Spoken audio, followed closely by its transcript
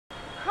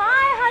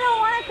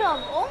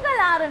வணக்கம் உங்கள்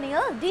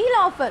ஆரணியில் deal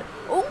offer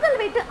உங்கள்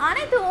வீட்டு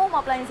அனைத்து ஹோம்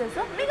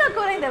அப்ளையன்சஸும் மிக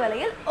குறைந்த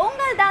விலையில்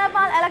உங்கள்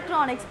Dhanapal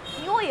electronics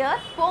new year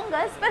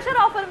Pongal special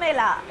offer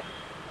மேலா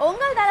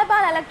உங்கள்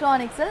Dhanapal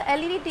எலக்ட்ரானிக்ஸில்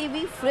LED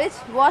TV fridge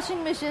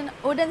washing machine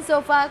உடன்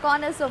சோஃபா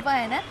கார்னர் சோஃபா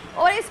என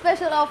ஒரே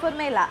ஸ்பெஷல் ஆஃபர்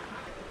மேலா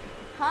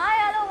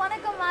ஹாய் ஹலோ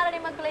வணக்கம் ஆரணி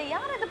மக்களே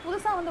யார் இது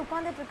புதுசாக வந்து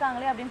உட்காந்துட்டு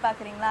இருக்காங்களே அப்படின்னு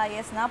பார்க்குறீங்களா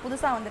எஸ் நான்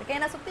புதுசாக வந்திருக்கேன்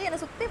என்னை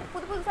சுற்றி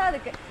புதுசாக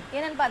இருக்குது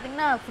என்னென்னு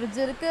பார்த்தீங்கன்னா ஃப்ரிட்ஜ்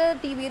இருக்குது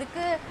டிவி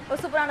இருக்குது ஒரு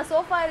சூப்பரான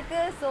சோஃபா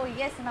இருக்குது ஸோ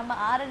எஸ் நம்ம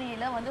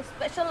ஆரணியில் வந்து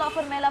ஸ்பெஷல்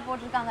ஆஃபர் மேலே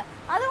போட்டிருக்காங்க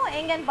அதுவும்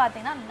எங்கன்னு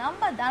பார்த்தீங்கன்னா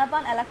நம்ம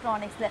தனபால்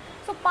எலக்ட்ரானிக்ஸில்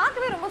ஸோ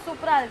பார்க்கவே ரொம்ப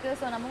சூப்பராக இருக்குது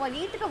ஸோ நம்ம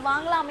வீட்டுக்கு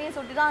வாங்கலாமே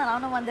சொல்லிட்டு தான்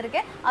நானும்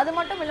வந்திருக்கேன் அது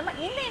மட்டும்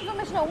இல்லாமல் இந்த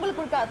இன்ஃபர்மேஷனை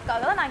உங்களுக்கு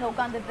கொடுக்கறதுக்காக தான் நான் இங்கே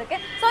உட்காந்துட்டு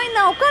இருக்கேன் ஸோ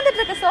இந்த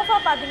உட்காந்துட்டு இருக்க சோஃபா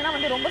பார்த்தீங்கன்னா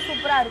வந்து ரொம்ப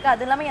சூப்பராக இருக்குது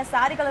அது இல்லாமல் என்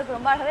சாரி கலருக்கு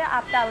ரொம்பவே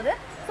ஆப்ட் ஆகுது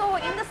ஸோ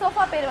இந்த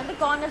சோஃபா பேர் வந்து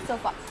கார்னர்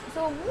சோஃபா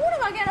ஸோ 3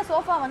 வகையான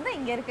சோஃபா வந்து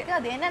இங்கே இருக்குது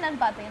அது என்னென்னு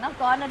பார்த்தீங்கன்னா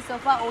கார்னர்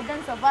சோஃபா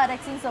உடன் சோஃபா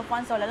ரெக்ஸின்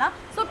சோஃபான்னு சொல்லலாம்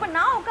ஸோ இப்போ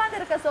நான் உட்காந்து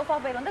இருக்க சோஃபா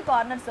பேர் வந்து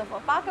கார்னர் சோஃபா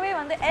பார்க்கவே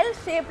வந்து எல்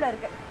ஷேப்பில்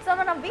இருக்குது ஸோ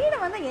நம்ம வீடு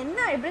வந்து என்ன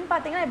எப்படின்னு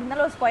பார்த்தீங்கன்னா எப்படி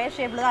இருந்தாலும் ஒரு ஸ்கொயர்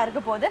ஷேப்பில் தான்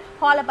இருக்க போகுது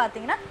ஹாலை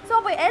பார்த்தீங்கன்னா ஸோ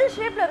இப்போ எல்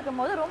ஷேப்பில்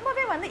இருக்கும்போது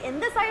ரொம்பவே வந்து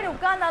எந்த சைடு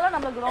உட்கார்ந்தாலும்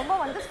நம்மளுக்கு ரொம்ப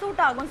வந்து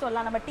சூட் ஆகும்னு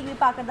சொல்லலாம் நம்ம டிவி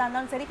பார்க்கறதா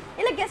இருந்தாலும் சரி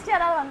இல்லை கெஸ்ட்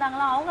யாராவது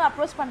வந்தாங்களோ அவங்க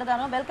அப்ரோச் பண்ணுறதா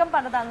இருந்தாலும் வெல்கம்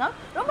பண்ணுறதா இருந்தாலும்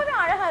ரொம்பவே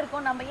அழகாக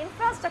இருக்கும் நம்ம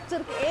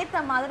இன்ஃப்ராஸ்ட்ரக்சருக்கு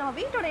ஏற்ற மாதிரி நம்ம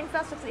வீட்டோட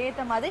இன்ஃப்ராஸ்ட்ரக்சர்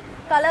ஏற்ற மாதிரி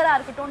கலராக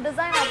இருக்கட்டும்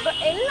டிசைனாக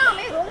இருக்கட்டும்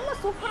எல்லாமே ரொம்ப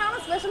சூப்பரான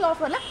ஸ்பெஷல்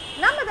ஆஃபரில்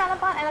நம்ம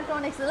தனபால்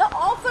எலக்ட்ரானிக்ஸில்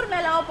ஆஃபர்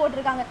மேலாக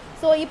போட்டிருக்காங்க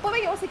ஸோ இப்போவே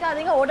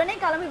யோசிக்காதீங்க உடனே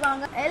கிளம்பி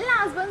வாங்க எல்லா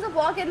ஹஸ்பண்ட்ஸும்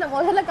பாக்கெட்டில்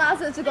முதல்ல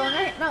காசு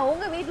வச்சுக்கோங்க நான்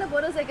உங்கள் வீட்டில்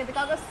பொருள்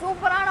சேர்க்கறதுக்காக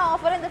சூப்பரான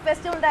ஆஃபர் இந்த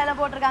ஃபெஸ்டிவல் டைல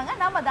போட்டிருக்காங்க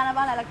நம்ம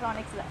தனபால்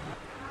எலக்ட்ரானிக்ஸில்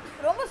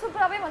ரொம்ப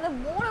சூப்பராகவே வந்து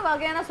 3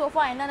 வகையான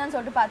சோஃபா என்னென்னு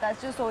சொல்லிட்டு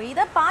பார்த்தாச்சு ஸோ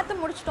இதை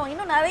பார்த்து முடிச்சிட்டோம்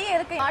இன்னும் நிறைய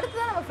இருக்குது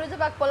அடுத்ததான் நம்ம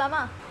ஃப்ரிட்ஜ் பார்க்க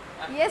போகலாமா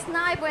எஸ்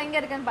நான் இப்போ எங்கே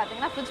இருக்கேன்னு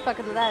பார்த்தீங்கன்னா ஃப்ரிட்ஜ்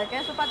பக்கத்தில் தான்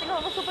இருக்கேன் ஸோ பார்த்தீங்கன்னா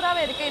ரொம்ப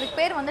சூப்பராகவே இருக்குது இதுக்கு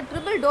பேர் வந்து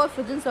ட்ரிபிள் டோர்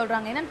ஃப்ரிட்ஜ்னு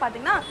சொல்கிறாங்க என்னென்னு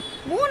பார்த்தீங்கன்னா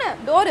 3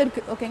 டோர்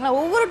இருக்குது ஓகேங்களா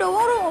ஒவ்வொரு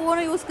டோரும்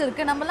ஒவ்வொரு யூஸ்க்கு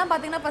இருக்குது நம்மலாம்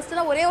பார்த்தீங்கன்னா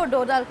ஃபஸ்ட்டுலாம் ஒரே ஒரு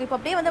டோர் தான் இருக்குது இப்போ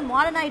அப்படியே வந்து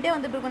மாடர்ன் ஆகிட்டே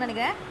வந்துட்டு இருக்குன்னு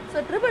நினைக்கிறேன்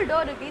ஸோ ட்ரிபிள்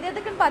டோர் இருக்குது இது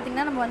எதுக்குன்னு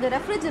பார்த்தீங்கன்னா நம்ம வந்து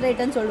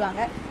ரெஃப்ரிஜரேட்டர்னு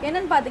சொல்லுவாங்க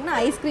என்னென்னு பார்த்தீங்கன்னா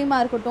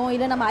ஐஸ்கிரீமாக இருக்கட்டும்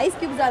இல்லை நம்ம ஐஸ்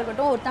கியூப்ஸாக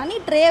இருக்கட்டும் ஒரு தனி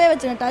ட்ரேவே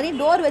வச்சுருங்க தனி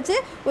டோர் வச்சு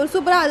ஒரு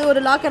சூப்பராக அது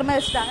ஒரு லாக்கர்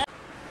மாதிரி வச்சுட்டாங்க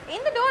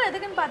இந்த டோர்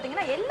எதுக்குன்னு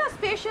பார்த்தீங்கன்னா எல்லா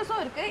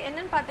ஸ்பேஷியஸும் இருக்குது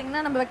என்னென்னு பார்த்தீங்கன்னா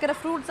நம்ம வைக்கிற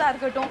ஃப்ரூட்ஸாக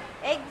இருக்கட்டும்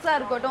எக்ஸாக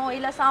இருக்கட்டும்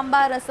இல்லை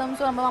சாம்பார் ரசம்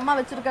ஸோ நம்ம அம்மா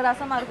வச்சுருக்க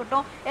ரசமாக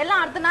இருக்கட்டும்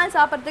எல்லாம் அடுத்த நாள்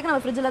சாப்பிட்றதுக்கு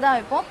நம்ம ஃப்ரிட்ஜில் தான்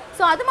வைப்போம்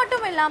ஸோ அது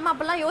மட்டும் இல்லாமல்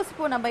அப்போல்லாம்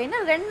யோசிப்போம் நம்ம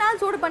என்ன 2 நாள்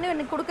சூடு பண்ணி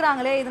எனக்கு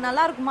கொடுக்குறாங்களே இது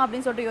நல்லா இருக்குமா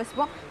அப்படின்னு சொல்லிட்டு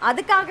யோசிப்போம்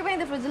அதுக்காகவே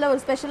இந்த ஃப்ரிட்ஜில்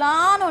ஒரு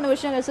ஸ்பெஷலான ஒரு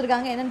விஷயம்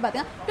வச்சுருக்காங்க என்னென்னு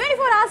பார்த்தீங்கன்னா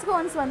 24 ஹவர்ஸ்க்கு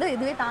ஒன்ஸ் வந்து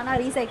இதுவே தானாக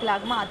ரீசைக்கிள்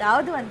ஆகுமா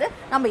அதாவது வந்து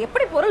நம்ம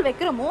எப்படி பொருள்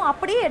வைக்கிறோமோ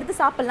அப்படியே எடுத்து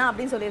சாப்பிட்லாம்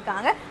அப்படின்னு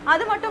சொல்லியிருக்காங்க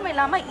அது மட்டும்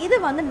இல்லாமல் இது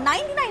வந்து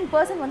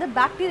 99% வந்து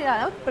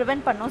பாக்டீரியாவை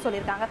ப்ரிவென்ட் பண்ணணும்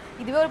சொல்லியிருக்காங்க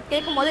இதுவே ஒரு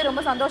கேட்கும் போதே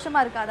ரொம்ப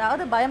சந்தோஷமா இருக்கு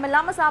அதாவது பயம்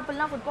இல்லாமல்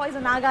சாப்பிடலாம் ஃபுட்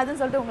பாய்சன்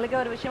ஆகாதுன்னு சொல்லிட்டு உங்களுக்கே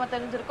ஒரு விஷயம்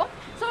தெரிஞ்சிருக்கும்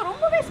ஸோ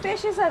ரொம்பவே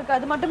ஸ்பேஷியஸாக இருக்குது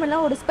அது மட்டும்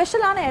இல்லாமல் ஒரு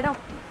ஸ்பெஷலான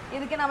இடம்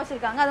இதுக்கு என்ன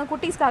வச்சிருக்காங்க அதுவும்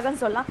குட்டீஸ்க்காகன்னு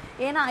சொல்லலாம்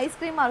ஏன்னா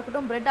ஐஸ்கிரீமாக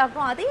இருக்கட்டும் பிரெட்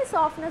ஆகட்டும் அதே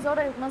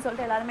சாஃப்ட்னஸோடு இருக்கணும்னு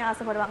சொல்லிட்டு எல்லாருமே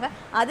ஆசைப்படுவாங்க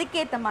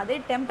அதுக்கேற்ற மாதிரி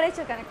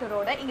டெம்பரேச்சர்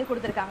கனெக்டரோட இங்கே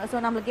கொடுத்துருக்காங்க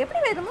ஸோ நம்மளுக்கு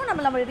எப்படி வேணுமோ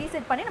நம்ம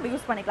ரீசெட் பண்ணி நம்ம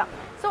யூஸ் பண்ணிக்கலாம்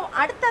ஸோ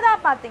அடுத்ததாக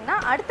பார்த்தீங்கன்னா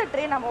அடுத்த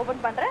ட்ரே நம்ம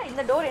ஓப்பன் பண்ணுறேன்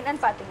இந்த டோர்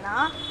என்னன்னு பார்த்தீங்கன்னா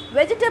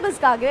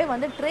வெஜிடபிள்ஸ்க்காகவே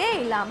வந்து ட்ரே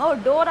இல்லாமல்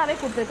ஒரு டோராகவே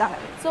கொடுத்துருக்காங்க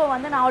ஸோ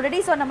வந்து நான்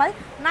ஆல்ரெடி சொன்ன மாதிரி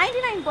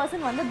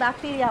 99% வந்து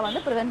பாக்டீரியா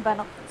வந்து ப்ரிவென்ட்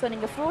பண்ணும் ஸோ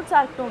நீங்கள்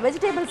ஃப்ரூட்ஸாக இருக்கட்டும்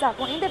வெஜிடபிள்ஸ்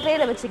ஆகட்டும் இந்த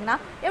ட்ரேயில் வச்சிங்கன்னா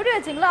எப்படி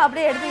வச்சிங்களோ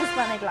அப்படியே எடுத்து யூஸ்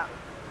பண்ணிக்கலாம்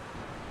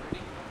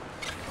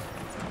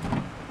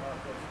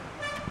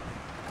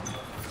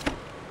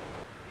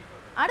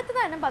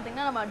அடுத்ததான் என்ன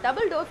பார்த்தீங்கன்னா நம்ம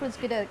டபுள் டோர் ஃப்ரிட்ஜ்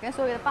கிட்ட இருக்குது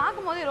ஸோ இதை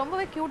பார்க்கும்போது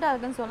ரொம்பவே க்யூட்டாக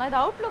இருக்குன்னு சொல்லலாம் இது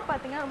அவுட்லுக்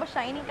பார்த்தீங்கன்னா ரொம்ப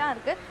ஷைனிங்காக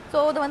இருக்குது ஸோ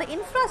இது வந்து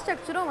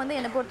இன்ஃப்ராஸ்ட்ரக்சரும் வந்து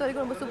என்னை பொறுத்த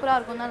வரைக்கும் ரொம்ப சூப்பராக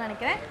இருக்கும் தான்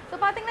நினைக்கிறேன் ஸோ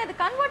பார்த்தீங்கன்னா இது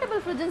கன்வெர்ட்டபிள்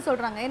ஃப்ரிட்ஜ்னு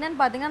சொல்கிறாங்க என்னென்னு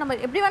பார்த்தீங்கன்னா நம்ம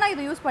எப்படி வேணால்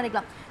இது யூஸ்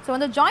பண்ணிக்கலாம் ஸோ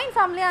வந்து ஜாயின்ட்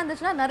ஃபேமிலியாக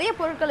இருந்துச்சுன்னா நிறைய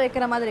பொருட்கள்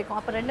வைக்கிற மாதிரி இருக்கும்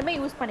அப்போ ரெண்டுமே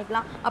யூஸ்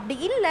பண்ணிக்கலாம் அப்படி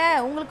இல்லை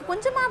உங்களுக்கு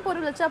கொஞ்சமாக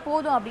பொருள் வச்சா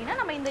போதும் அப்படின்னா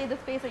நம்ம இது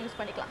ஸ்பேஸை யூஸ்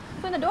பண்ணிக்கலாம்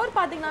ஸோ இந்த டோர்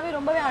பார்த்தீங்கன்னாவே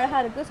ரொம்பவே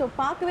அழகாக இருக்குது ஸோ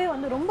பார்க்கவே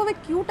வந்து ரொம்பவே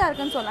க்யூட்டாக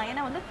இருக்குன்னு சொல்லலாம்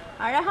ஏன்னா வந்து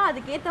அழகாக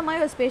அதுக்கேற்ற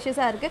மாதிரி ஒரு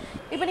ஸ்பேஷியஸாக இருக்குது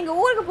இப்போ நீங்கள்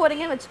ஊருக்கு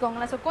போகிறீங்கன்னு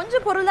வச்சுக்கோங்களேன் ஸோ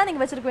கொஞ்சம் பொருள் தான்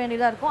நீங்கள் வச்சிருக்க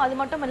வேண்டியதாக இருக்கும் அது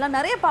மட்டும் இல்லை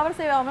நிறைய பவர்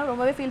சேவ் ஆகாமல்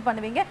ரொம்பவே ஃபீல்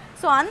பண்ணுவீங்க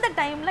ஸோ அந்த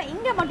டைமில்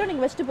இங்கே மட்டும்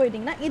நீங்கள் வச்சுட்டு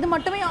போயிட்டீங்கன்னா இது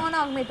மட்டுமே ஆன்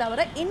ஆகுமே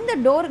தவிர இந்த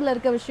டோரில்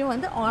இருக்க விஷயம்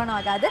வந்து ஆன்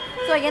ஆகாது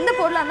ஸோ எந்த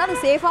பொருளாக இருந்தாலும்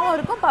அது சேஃபாகவும்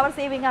இருக்கும் பவர்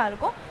சேவிங்காக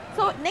இருக்கும்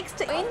ஸோ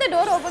நெக்ஸ்ட் இந்த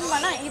டோர் ஓப்பன்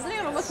பண்ணால்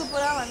இதுலேயும் ரொம்ப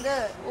சூப்பராக வந்து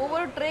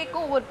ஒவ்வொரு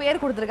ட்ரேக்கும் ஒவ்வொரு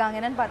பேர் கொடுத்துருக்காங்க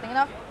என்னென்னு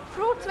பார்த்தீங்கன்னா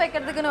ஃப்ரூட்ஸ்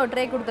வைக்கிறதுக்குன்னு ஒரு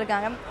ட்ரே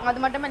கொடுத்துருக்காங்க அது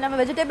மட்டும்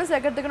இல்லாமல் வெஜிடபிள்ஸ்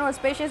வைக்கிறதுக்குன்னு ஒரு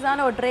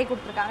ஸ்பேஷியஸான ஒரு ட்ரே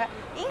கொடுத்துருக்காங்க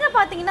இங்கே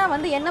பார்த்தீங்கன்னா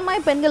வந்து என்ன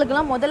மாதிரி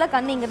பெண்களுக்கெல்லாம் முதல்ல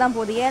கண்ணு இங்கே தான்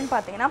போகுது ஏன்னு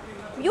பார்த்தீங்கன்னா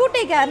பியூட்டி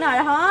கேர்னு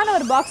அழகான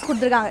ஒரு பாக்ஸ்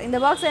கொடுத்துருக்காங்க இந்த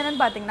பாக்ஸ் என்னென்னு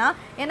பார்த்தீங்கன்னா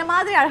என்ன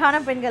மாதிரி அழகான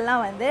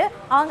பெண்கள்லாம் வந்து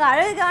அவங்க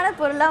அழகான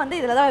பொருளாக வந்து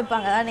இதில் தான்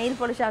வைப்பாங்க அதாவது நெயில்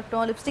பாலிஷ்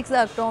ஆகட்டும் லிப்ஸ்டிக்ஸாக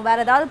இருக்கட்டும்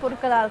வேறு ஏதாவது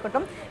பொருட்களாக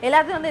இருக்கட்டும்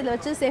எல்லாத்தையும் வந்து இதில்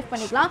வச்சு சேவ்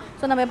பண்ணிக்கலாம்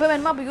ஸோ நம்ம எப்போ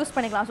வேணுமோ அப்போ யூஸ்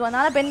பண்ணிக்கலாம் ஸோ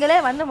அதனால் பெண்களே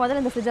வந்து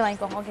முதல்ல இந்த ஃப்ரிட்ஜை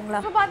வாங்கிக்கோங்க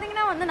ஓகேங்களா ஸோ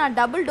பார்த்தீங்கன்னா வந்து நான்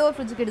டபுள் டோர்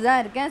ஃப்ரிட்ஜ் கிட்ட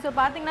தான் இருக்கேன் ஸோ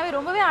பார்த்தீங்கன்னா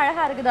ரொம்பவே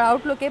அழகாக இருக்குது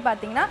அவுட்லுக்கே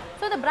பார்த்தீங்கன்னா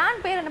ஸோ இந்த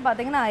பிராண்ட் பேர் என்ன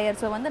பார்த்தீங்கன்னா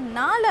ஐயர் ஸோ வந்து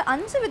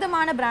 4-5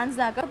 விதமான பிராண்ட்ஸ்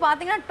தான் இருக்குது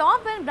பார்த்தீங்கன்னா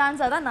டாப் 10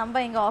 பிராண்ட்ஸாக தான்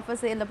நம்ம எங்கள்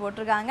ஆஃபர் சேலில்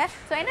போட்டிருக்காங்க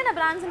ஸோ என்னென்ன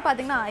பிராண்ட்ஸ்னு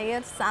பார்த்தீங்கன்னா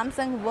Iyer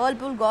Samsung Samsung,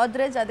 Whirlpool,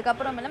 Godrej,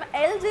 அதுக்கப்புறம் இல்லாமல்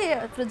எல்ஜி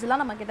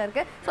ஃப்ரிட்ஜ்லாம் நம்ம கிட்ட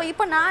இருக்குது. ஸோ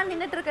இப்போ நான்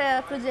நின்றுட்டு இருக்க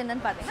ஃப்ரிட்ஜ்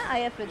என்னென்னு பார்த்தீங்கன்னா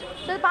ஐஆர் ஃப்ரிட்ஜ்.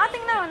 ஸோ இது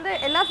பார்த்தீங்கன்னா வந்து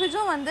எல்லா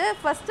ஃப்ரிட்ஜும் வந்து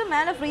ஃபஸ்ட்டு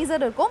மேலே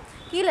ஃப்ரீசர் இருக்கும்,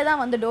 கீழே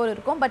தான் வந்து டோர்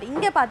இருக்கும். பட்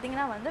இங்கே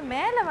பார்த்தீங்கன்னா வந்து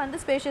மேலே வந்து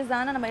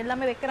ஸ்பேஷியஸான நம்ம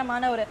எல்லாமே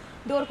வைக்கிறமான ஒரு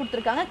டோர்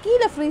கொடுத்துருக்காங்க,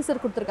 கீழே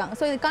ஃப்ரீசர் கொடுத்துருக்காங்க.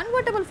 ஸோ இது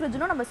கன்வெர்ட்டபிள்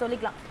ஃப்ரிட்ஜ்னு நம்ம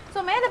சொல்லிக்கலாம். ஸோ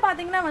மேலே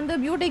பார்த்தீங்கன்னா வந்து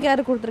பியூட்டி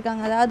கேர்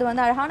கொடுத்துருக்காங்க, அதாவது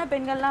வந்து அழகான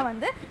பெண்கள்லாம்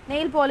வந்து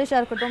நெயில்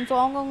பாலிஷாக இருக்கட்டும், ஸோ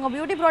அவங்கவுங்க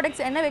பியூட்டி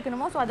ப்ராடக்ட்ஸ் என்ன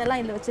வைக்கணுமோ ஸோ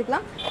அதெல்லாம் இதில்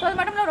வச்சுக்கலாம். ஸோ அது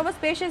மட்டும் ரொம்ப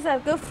ஸ்பேஷியஸாக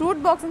இருக்குது.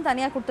 ஃப்ரூட் பாக்ஸ்னு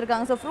தனியாக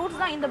கொடுத்துருக்காங்க. ஸோ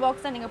ஃப்ரூட்ஸ் தான் இந்த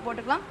பாக்ஸ் தான் நீங்கள்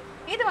போட்டுக்கலாம்.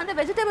 இது வந்து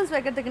வெஜிடபிள்ஸ்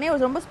வைக்கிறதுக்குனே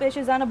ஒரு ரொம்ப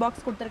ஸ்பேஷியஸான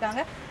பாக்ஸ்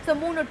கொடுத்துருக்காங்க. ஸோ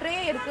 3 ட்ரே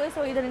இருக்குது.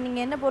 ஸோ இதில்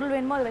நீங்கள் என்ன பொருள்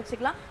வேணுமோ அதை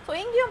வச்சுக்கலாம். ஸோ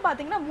இங்கேயும்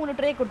பார்த்தீங்கன்னா 3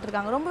 ட்ரே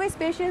கொடுத்துருக்காங்க. ரொம்பவே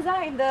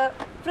ஸ்பேஷியஸாக இந்த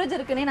ஃப்ரிட்ஜ்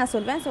இருக்குன்னே நான்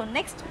சொல்வேன். ஸோ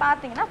நெக்ஸ்ட்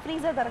பார்த்தீங்கன்னா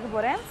ஃப்ரீசர் திறக்க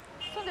போகிறேன்.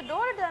 ஸோ இந்த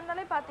டோர்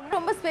திறந்தாலே பார்த்தீங்கன்னா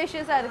ரொம்ப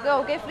ஸ்பேஷியஸாக இருக்குது.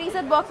 ஓகே,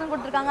 ஃப்ரீசர் பாக்ஸும்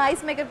கொடுத்துருக்காங்க,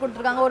 ஐஸ் மேக்கர்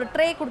கொடுத்துருக்காங்க, ஒரு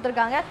ட்ரே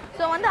கொடுத்துருக்காங்க.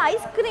 ஸோ வந்து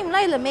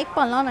ஐஸ்கிரீம்லாம் இதில் மேக்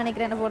பண்ணலாம்னு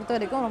நினைக்கிறேன். என்னை பொறுத்த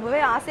வரைக்கும் ரொம்பவே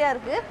ஆசையாக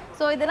இருக்குது.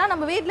 ஸோ இதெல்லாம்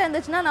நம்ம வீட்டில்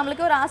இருந்துச்சுன்னா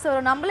நம்மளுக்கு ஒரு ஆசை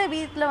வரும், நம்மளே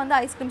வீட்டில் வந்து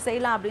ஐஸ்கிரீம்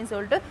செய்யலாம் அப்படின்னு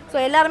சொல்லிட்டு. ஸோ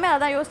எல்லாருமே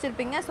அதான்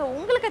யோசிச்சிருப்பீங்க. ஸோ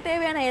உங்களுக்கு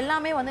தேவையான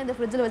எல்லாமே வந்து இந்த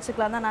ஃப்ரிட்ஜில்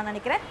வச்சுக்கலாம் தான் நான்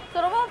நினைக்கிறேன். ஸோ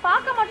ரொம்ப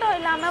பார்க்க மட்டும்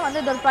இல்லாமல்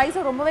வந்து இதோட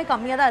ப்ரைஸும் ரொம்பவே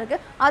கம்மியாக தான்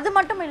இருக்குது. அது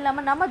மட்டும்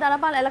இல்லாமல் நம்ம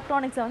தனபால்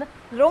எலக்ட்ரானிக்ஸை வந்து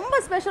ரொம்ப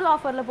ஸ்பெஷல்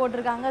ஆஃபரில்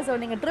போட்டிருக்காங்க. ஸோ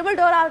நீங்கள் ட்ரிபிள்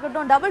டோராக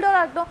இருக்கட்டும், டபுள்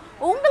டோராக இருக்கட்டும்,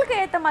 உங்களுக்கு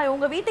ஏற்ற மாதிரி,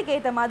 உங்கள் வீட்டுக்கு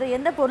ஏற்ற மாதிரி,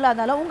 எந்த பொருளாக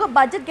இருந்தாலும் உங்கள்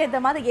பட்ஜெட்க்கு ஏற்ற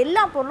மாதிரி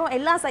எல்லா பொருளும்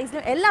எல்லா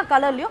சைஸ்லையும் எல்லா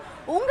கலர்லையும்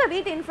உங்கள்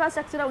வீட்டு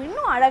இன்ஃப்ராஸ்ட்ரக்சரை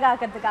இன்னும்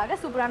அழகாக்கிறதுக்காக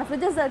சூப்பரான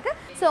ஃப்ரிட்ஜஸ் இருக்குது.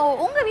 ஸோ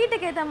உங்கள்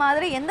வீட்டுக்கு ஏற்ற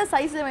மாதிரி எந்த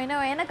சைஸில்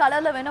வேணும், என்ன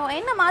கலரில் வேணும்,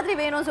 என்ன மாதிரி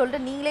வேணும்னு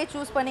சொல்லிட்டு நீங்களே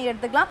சூஸ் பண்ணி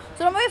எடுத்துக்கலாம்.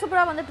 ஸோ ரொம்பவே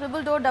சூப்பராக வந்து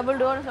ட்ரிபிள் டோர், டபுள்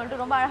டோர்னு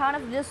சொல்லிட்டு ரொம்ப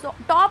அழகான ஃப்ரிட்ஜஸ்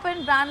டாப்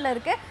அண்ட் பிராண்டில்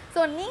இருக்குது.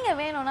 ஸோ நீங்கள்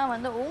வேணும்னா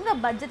வந்து உங்கள்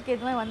பட்ஜெட்க்கு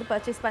ஏற்ற மாதிரி வந்து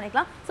பர்ச்சேஸ்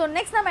பண்ணிக்கலாம். ஸோ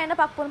நெக்ஸ்ட் நம்ம என்ன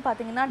பார்க்க போகிறோம்னு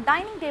பார்த்தீங்கன்னா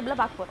டைனிங் டேபிளை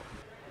பார்க்க போகிறோம்.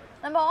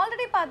 நம்ம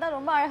ஆல்ரெடி பார்த்தா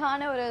ரொம்ப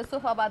அழகான ஒரு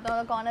சோஃபா பார்த்தோம்,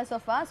 corner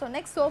sofa. So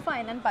next sofa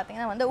என்னன்னு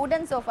பார்த்தீங்கன்னா வந்து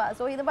உடன் சோஃபா.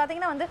 ஸோ இது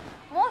பார்த்தீங்கன்னா வந்து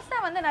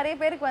மோஸ்ட்டாக வந்து நிறைய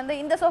பேருக்கு வந்து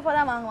இந்த சோஃபா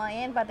தான் வாங்குவாங்க.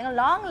 ஏன்னு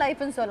பார்த்தீங்கன்னா லாங்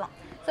லைஃப்னு சொல்லலாம்.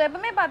 ஸோ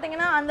எப்பவுமே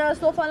பார்த்தீங்கன்னா அந்த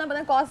சோஃபாலாம்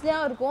பார்த்தீங்கன்னா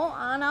காஸ்ட்லியாக இருக்கும்,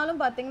 ஆனாலும்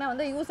பார்த்தீங்கன்னா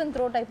வந்து யூஸ் அண்ட்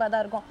த்ரோ டைப்பாக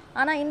தான் இருக்கும்.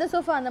 ஆனால் இந்த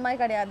சோஃபா அந்த மாதிரி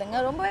கிடையாதுங்க.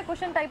 ரொம்பவே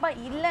குஷன் டைப்பாக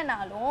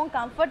இல்லைனாலும்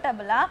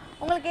கம்ஃபர்டபுளாக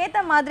உங்களுக்கு ஏற்ற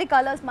மாதிரி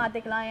கலர்ஸ்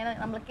மாற்றிக்கலாம். ஏன்னா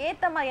நம்மளுக்கு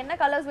ஏற்ற மாதிரி என்ன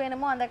கலர்ஸ்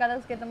வேணுமோ அந்த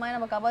கலர்ஸ்க்கு ஏற்ற மாதிரி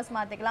நம்ம கவர்ஸ்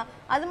மாற்றிக்கலாம்.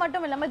 அது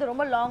மட்டும் இல்லாமல் இது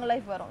ரொம்ப லாங்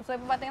லைஃப் வரும். ஸோ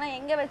இப்போ பார்த்தீங்கன்னா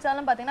எங்கே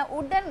வச்சாலும் பார்த்தீங்கன்னா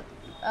உடன்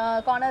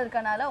கார்னர்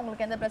இருக்கனால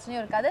உங்களுக்கு எந்த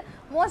பிரச்சனையும் இருக்காது.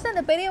 மோஸ்ட்டாக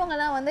இந்த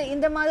பெரியவங்கலாம் வந்து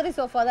இந்த மாதிரி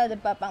சோஃபா தான்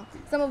எதிர்பார்ப்பாங்க.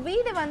 ஸோ நம்ம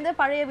வீடு வந்து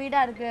பழைய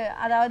வீடாக இருக்குது,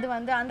 அதாவது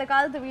வந்து அந்த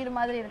காலத்து வீடு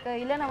மாதிரி இருக்குது,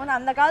 இல்லைன்னா வந்து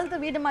அந்த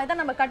காலத்து வீடு மாதிரி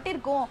தான் நம்ம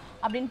கட்டியிருக்கோம்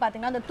அப்படின்னு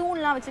பார்த்தீங்கன்னா அந்த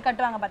தூண்லாம் வச்சு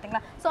கட்டுவாங்க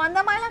பார்த்தீங்களா. ஸோ அந்த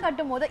மாதிரிலாம்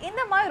கட்டும்போது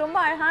இந்த மாதிரி ரொம்ப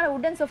அழகான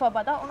உடன் சோஃபா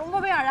பார்த்தா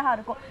ரொம்பவே அழகாக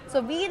இருக்கும்.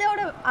 ஸோ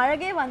வீடோட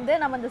அழகே வந்து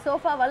நம்ம இந்த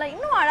சோஃபாவால்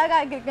இன்னும்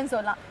அழகாக இருக்குன்னு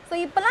சொல்லலாம். ஸோ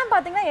இப்போலாம்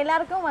பார்த்தீங்கன்னா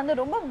எல்லாருக்கும் வந்து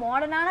ரொம்ப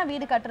மாடர்னான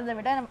வீடு கட்டுறதை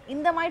விட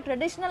இந்த மாதிரி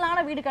ட்ரெடிஷ்னலான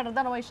வீடு கட்டுறது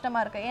தான் ரொம்ப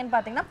இஷ்டமாக இருக்குது. ஏன்னு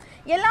பார்த்தீங்கன்னா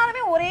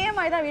எல்லாருமே ஒரே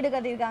மாதிரி தான் வீடு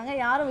கட்டியிருக்காங்க,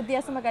 யாரும்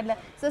வித்தியாசமாக கட்டல.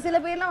 ஸோ சில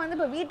பேர்லாம் வந்து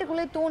இப்போ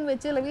வீட்டுக்குள்ளே தூண்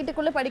வச்சு இல்லை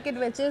வீட்டுக்குள்ளே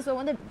படிக்கட்டு வச்சு ஸோ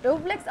வந்து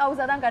டூப்ளெக்ஸ்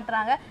ஹவுஸாக தான்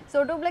கட்டுறாங்க.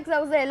 ஸோ டூப்ளெக்ஸ்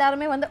ஹவுஸில்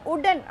எல்லாருமே வந்து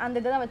உடன்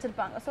அந்த இதை தான்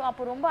வச்சுருப்பாங்க. ஸோ அப்போ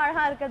ரொம்ப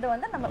அழகாக இருக்கிறது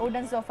வந்து நம்ம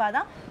உடன் சோஃபா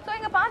தான். ஸோ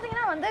இங்கே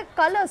பார்த்தீங்கன்னா வந்து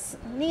கலர்ஸ்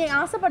நீங்கள்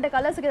ஆசைப்பட்ட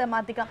கலர்ஸுக்கு இதை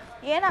மாற்றிக்கலாம்.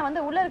 ஏன்னா வந்து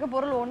உள்ளே இருக்க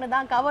பொருள் ஒன்று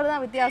தான், கவர்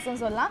தான்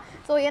வித்தியாசம்னு சொல்லலாம்.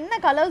 ஸோ என்ன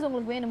கலர்ஸ்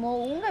உங்களுக்கு வேணுமோ,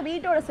 உங்கள்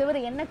வீட்டோட சுவர்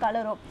என்ன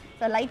கலரோ,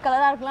 ஸோ லைட்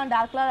கலராக இருக்கலாம்,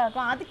 டார்க் கலராக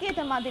இருக்கலாம்,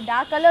 அதுக்கேற்ற மாதிரி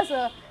டார்க் கலர்ஸ்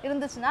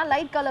இருந்துச்சுன்னா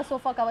லைட் கலர்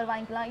சோஃபா கவர்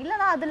வாங்கிக்கலாம்,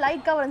 இல்லைனா அது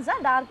லைட் கவர்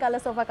இருந்துச்சுன்னா டார்க்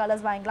கலர் சோஃபா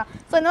கலர்ஸ் வாங்கிக்கலாம்.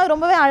 ஸோ இந்த மாதிரி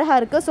ரொம்பவே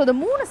அழகாக இருக்குது. ஸோ இது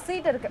 3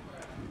 சீட் இருக்குது.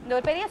 இந்த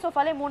ஒரு பெரிய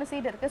சோஃபாலே 3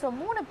 சீட் இருக்குது. ஸோ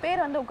 3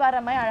 பேர் வந்து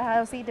உட்கார மாதிரி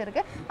அழகாக சீட்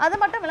இருக்குது. அது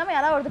மட்டும் இல்லாமல்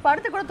யாராவது ஒரு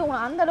படுத்து கூட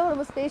தூங்கலாம், அந்தளவு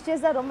ரொம்ப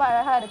ஸ்பேஷியஸாக ரொம்ப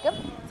அழகாக இருக்குது.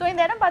 ஸோ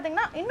இந்த இடம்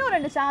பார்த்தீங்கன்னா இன்னும்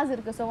 2 சேர்ஸ்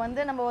இருக்குது. ஸோ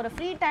வந்து நம்ம ஒரு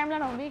ஃப்ரீ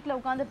டைமில் நம்ம வீட்டில்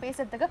உட்காந்து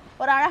பேசுறதுக்கு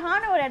ஒரு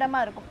அழகான ஒரு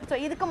இடமா இருக்கும். ஸோ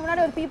இதுக்கு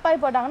முன்னாடி ஒரு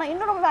பீப்பாய் போட்டாங்கன்னா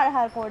இன்னும் ரொம்ப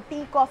அழகாக இருக்கும். ஒரு டீ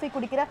காஃபி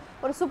குடிக்கிற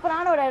ஒரு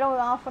சூப்பரான ஒரு இடம்,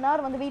 ஒரு 1/2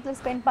 hour வந்து வீட்டில்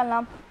ஸ்பெண்ட்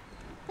பண்ணலாம்,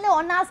 இல்லை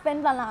 1 hour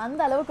ஸ்பெண்ட் பண்ணலாம்.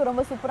 அந்த அளவுக்கு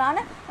ரொம்ப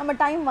சூப்பரான நம்ம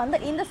டைம் வந்து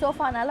இந்த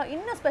சோஃபானால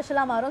இன்னும்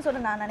ஸ்பெஷலாக மாறும் சொல்லி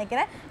நான்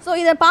நினைக்கிறேன். ஸோ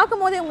இதை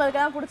பார்க்கும்போது உங்களுக்கு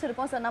எல்லாம்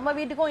பிடிச்சிருக்கும். ஸோ நம்ம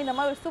வீட்டுக்கும் இந்த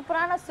மாதிரி ஒரு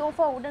சூப்பரான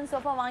சோஃபா, உடன்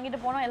சோஃபா வாங்கிட்டு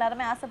போனோம்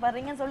எல்லாருமே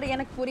ஆசைப்படுறீங்கன்னு சொல்லிட்டு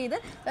எனக்கு புரியுது.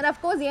 தென்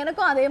அஃப்கோர்ஸ்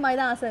எனக்கும் அதே மாதிரி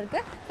தான் ஆசை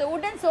இருக்குது. ஸோ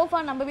உடன்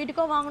சோஃபா நம்ம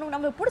வீட்டுக்கும் வாங்கணும்,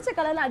 நம்ம பிடிச்ச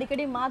கலரில்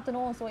அடிக்கடி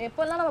மாற்றணும். ஸோ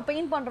எப்போல்லாம் நம்ம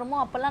பெயிண்ட் பண்ணுறோமோ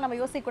அப்போல்லாம் நம்ம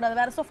யோசிக்கக்கூடாது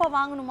வேறு சோஃபா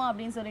வாங்கணுமா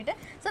அப்படின்னு சொல்லிட்டு.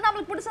 ஸோ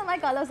நம்மளுக்கு பிடிச்ச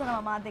மாதிரி கலர்ஸை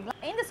நம்ம மாற்றிக்கலாம்.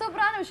 இந்த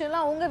சூப்பரான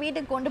விஷயம்லாம் உங்கள்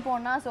வீட்டுக்கு கொண்டு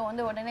போனால் ஸோ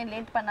வந்து உடனே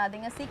லேட்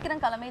பண்ணாதீங்க,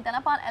 சீக்கிரம் கிளம்பி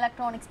தனபால்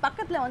எலக்ட்ரானிக்ஸ்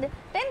பக்கத்தில் வந்து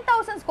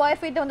 10,000 ஸ்கொயர்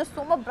ஃபீட் வந்து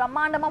ரொம்ப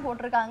பிரம்மாண்டமாக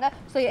போட்டிருக்காங்க.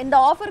 ஸோ இந்த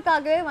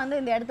ஆஃபருக்காகவே வந்து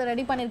இந்த இடத்த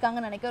ரெடி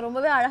பண்ணியிருக்காங்கன்னு நினைக்கிறேன்.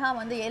 ரொம்பவே அழகாக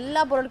வந்து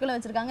எல்லா பொருட்களும்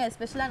வச்சுருக்காங்க.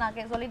 எஸ்பெஷலாக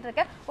நான் சொல்லிட்டு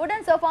இருக்கேன்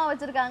உடன் சோஃபா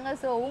வச்சுருக்காங்க.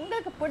 ஸோ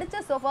உங்களுக்கு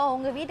பிடிச்ச சோஃபா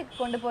உங்கள் வீட்டுக்கு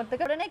கொண்டு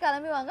போகிறதுக்கு உடனே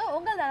கிளம்பி வாங்க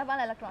உங்கள்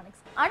தனபால்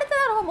எலக்ட்ரானிக்ஸ்.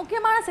 அடுத்ததாக ரொம்ப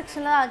முக்கியமான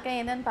செக்ஷனில் தான் இருக்கேன்.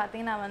 என்னென்னு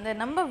பார்த்தீங்கன்னா வந்து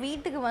நம்ம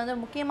வீட்டுக்கு வந்து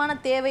முக்கியமான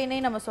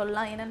தேவைன்னே நம்ம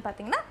சொல்லலாம். என்னென்னு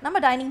பார்த்தீங்கன்னா நம்ம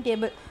டைனிங்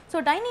டேபிள். ஸோ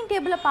டைனிங்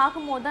டேபிளில்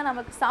பார்க்கும்போது தான்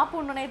நமக்கு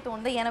சாப்பிடணுன்னே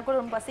தோணுது, எனக்கும்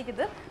ரொம்ப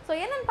பசிக்குது. ஸோ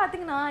என்னென்னு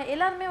பார்த்தீங்கன்னா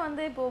எல்லாருமே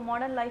வந்து இப்போது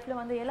மாடர்ன் லைஃப்பில்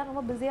வந்து எல்லாம் ரொம்ப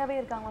பிஸியாகவே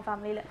இருக்காங்க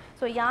ஃபேமிலியில்.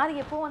 ஸோ யார்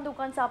எப்போ வந்து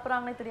உட்காந்து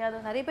சாப்பிட்றாங்கன்னே தெரியாது,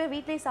 நிறைய பேர்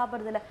வீட்லேயே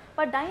சாப்பிட்றதில்ல.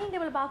 பட் டைனிங்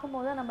டேபிள்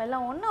பார்க்கும்போது நம்ம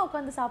எல்லாம் ஒன்றா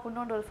உட்காந்து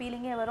சாப்பிட்ணுன்ற ஒரு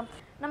ஃபீலிங்கே வரும்.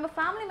 நம்ம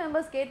ஃபேமிலி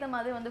மெம்பர்ஸ்க்கு ஏற்ற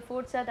மாதிரி வந்து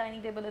 4 chair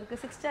டைனிங் டேபிள்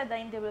இருக்குது, 6 chair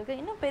டைனிங் டேபிள் இருக்குது.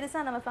 இன்னும்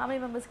பெருசாக நம்ம ஃபேமிலி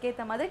மெம்பர்ஸ்க்கு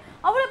ஏற்ற மாதிரி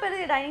அவ்வளோ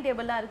பெரிய டைனிங்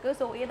டேபிள்லாம் இருக்குது.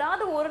 ஸோ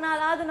ஏதாவது ஒரு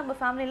நாளாவது நம்ம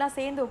ஃபேமிலிலாம்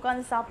சேர்ந்து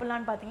உட்காந்து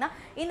சாப்பிட்லான்னு பார்த்தீங்கன்னா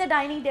இந்த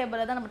டைனிங்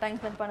டேபிளில் தான் நம்ம டைம்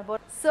ஸ்பெண்ட் பண்ண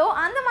போகிறோம். ஸோ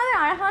அந்த மாதிரி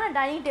அழகான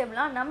டைனிங்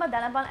டேபிளாக நம்ம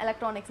தனபால்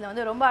எலக்ட்ரானிக்ஸ்ல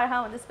வந்து ரொம்ப அழகா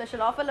வந்து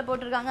ஸ்பெஷல் ஆஃபர்ல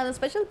போட்டிருக்காங்க, அது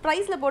ஸ்பெஷல்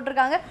பிரைஸ்ல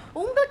போட்டிருக்காங்க.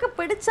 உங்களுக்கு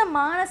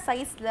பிடிச்சமான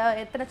சைஸ்ல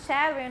எத்தனை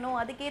சேர் வேணும்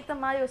அதுக்கேற்ற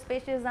மாதிரி ஒரு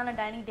ஸ்பேஷியஸான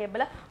டைனிங்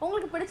டேபிள்,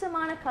 உங்களுக்கு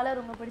பிடிச்சமான கலர்,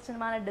 உங்களுக்கு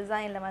பிடிச்சமான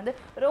டிசைன்ல வந்து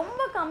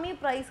ரொம்ப கம்மி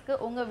பிரைஸ்க்கு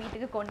உங்க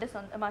வீட்டுக்கு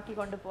சொந்தமாக்கி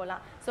கொண்டு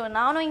போகலாம். ஸோ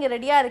நானும் இங்கே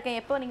ரெடியா இருக்கேன்.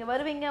 எப்போ நீங்க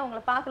வருவீங்க,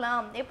 உங்களை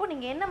பார்க்கலாம். எப்போ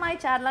நீங்க என்ன மாதிரி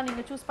சேர்லாம்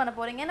நீங்க சூஸ் பண்ண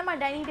போறீங்க, என்ன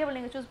மாதிரி டைனிங் டேபிள்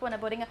நீங்க சூஸ் பண்ண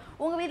போறீங்க,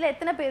 உங்க வீட்டில்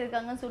எத்தனை பேர்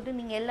இருக்காங்கன்னு சொல்லிட்டு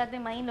நீங்க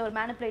எல்லாத்தையும் மைண்ட்ல ஒரு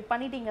மேனிபுலேட்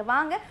பண்ணிட்டீங்க.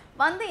 வாங்க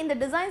வந்து இந்த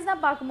டிசைன்ஸ்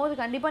தான் பார்க்கும்போது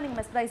கண்டிப்பா நீங்க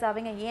மெஸ்ப்ரைஸ்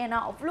ஆவீங்க. ஏன்னா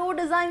அவ்வளோ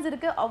டிசைன்ஸ்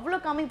இருக்கு, அவ்வளோ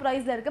கம்மி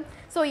ப்ரைஸ்ல இருக்கு.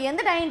 ஸோ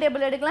எந்த டைனிங்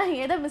டேபிள் எடுக்கலாம்,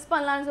 எதை மிஸ்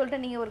பண்ணலாம்னு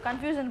சொல்லிட்டு நீங்க ஒரு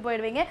கன்ஃபியூஷன்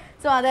போயிடுவீங்க.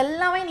 ஸோ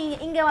அதெல்லாமே நீங்க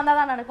இங்க வந்தால்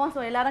தான் நடக்கும்.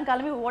 ஸோ எல்லாரும்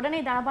கிளம்பி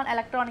உடனே தனபால்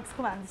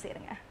எலக்ட்ரானிக்ஸ்க்கு வந்து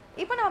சேருங்க.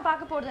 இப்போ நம்ம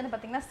பார்க்க போகிறது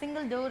பார்த்தீங்கன்னா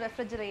சிங்கிள் டோர்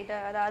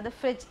ரெஃப்ரிஜரேட்டர், அதாவது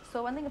ஃப்ரிட்ஜ். ஸோ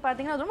வந்து இங்கே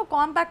பார்த்தீங்கன்னா அது ரொம்ப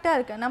காம்பேக்டாக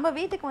இருக்குது. நம்ம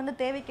வீட்டுக்கு வந்து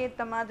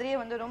தேவைக்கேற்ற மாதிரியே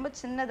வந்து ரொம்ப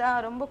சின்னதாக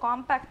ரொம்ப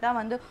காம்பேக்டாக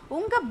வந்து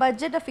உங்கள்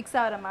பட்ஜெட்டை ஃபிக்ஸ்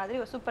ஆகிற மாதிரி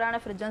ஒரு சூப்பரான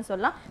ஃப்ரிட்ஜ்னு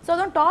சொல்லலாம். ஸோ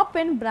அதுவும் டாப்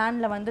எண்ட்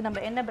பிராண்டில் வந்து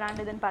நம்ம என்ன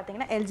பிராண்ட் இதுன்னு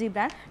பார்த்தீங்கன்னா எல்ஜி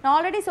பிராண்ட். நான்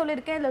ஆல்ரெடி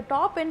சொல்லியிருக்கேன், இதில்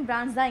டாப் எண்ட்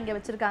பிராண்ட்ஸ் தான் இங்கே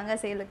வச்சுருக்காங்க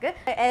சேலுக்கு.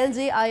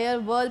 எல்ஜி,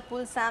 அயர்,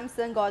 வேர்ல்பூல்,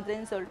 சாம்சங்,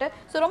 கோத்ரேஜ்னு சொல்லிட்டு.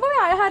 ஸோ ரொம்பவே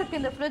அழகாக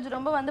இருக்குது இந்த ஃப்ரிட்ஜ்.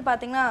 ரொம்ப வந்து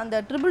பார்த்தீங்கன்னா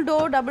அந்த ட்ரிபிள்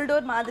டோர், டபுள்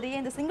டோர் மாதிரியே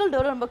இந்த சிங்கிள்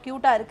டோரும் ரொம்ப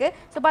க்யூட்டாக இருக்குது.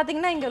 ஸோ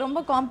பார்த்தீங்கன்னா இங்கே ரொம்ப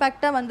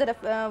காம்பேக்டாக வந்து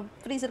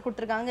ஃப்ரீசர்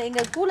கொடுத்துருக்காங்க.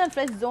 இங்கே கூல் அண்ட்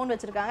ஃப்ரெஷ் ஜோன்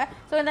வச்சுருக்காங்க.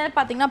 ஸோ இந்த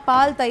பார்த்தீங்கன்னா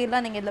பால்,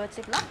 தயிர்லாம் நீங்கள் இதில்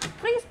வச்சுக்கலாம்.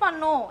 ஃப்ரீஸ்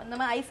பண்ணணும், இந்த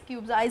மாதிரி ஐஸ்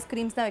க்யூப்ஸ், ஐஸ்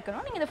க்ரீம்ஸ் தான்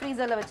வைக்கணும், நீங்கள் இந்த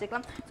ஃப்ரீசரில்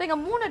வச்சுக்கலாம். ஸோ இங்கே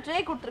 3 ட்ரே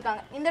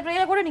கொடுத்துருக்காங்க. இந்த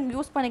ட்ரேயில் கூட நீங்கள்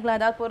யூஸ் பண்ணிக்கலாம்,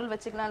 ஏதாவது பொருள்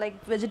வச்சுக்கலாம், லைக்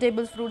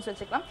வெஜிடபிள்ஸ், ஃப்ரூட்ஸ்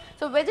வச்சுக்கலாம்.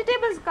 ஸோ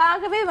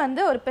வெஜிடபிள்ஸ்க்காகவே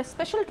வந்து ஒரு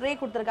ஸ்பெஷல் ட்ரே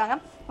கொடுத்துருக்காங்க.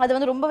 அது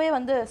வந்து ரொம்பவே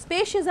வந்து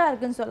ஸ்பேஷியஸாக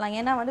இருக்குன்னு சொல்லலாம்.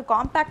 ஏன்னா வந்து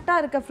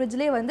காம்பேக்டாக இருக்க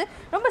ஃப்ரிட்ஜ்லேயே வந்து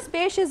ரொம்ப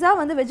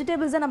ஸ்பேஷியஸாக வந்து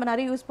வெஜிடபிள்ஸை நம்ம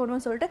நிறைய யூஸ்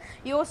பண்ணுவோம்னு சொல்லிட்டு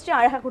யோசிச்சு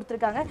அழகாக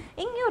கொடுத்துருக்காங்க.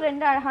 இங்கேயும்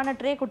 2 அழகான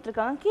ட்ரே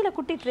கொடுத்துருக்காங்க. கீழே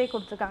குட்டி ட்ரே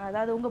கொடுத்துருக்காங்க,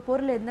 அதாவது உங்கள்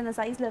பொருள் எந்தெந்த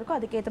சைஸில் இருக்கோ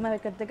அதுக்கேற்ற மாதிரி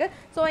வைக்கிறதுக்கு.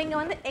 ஸோ இங்கே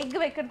வந்து எக்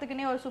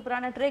வைக்கிறதுக்குன்னே ஒரு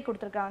சூப்பரான ட்ரே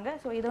கொடுத்துருக்காங்க.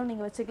 ஸோ இதுவும்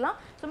நீங்கள் வச்சுக்கலாம்.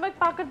 சும்மா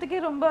பார்க்கறதுக்கே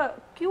ரொம்ப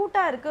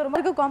க்யூட்டாக இருக்குது,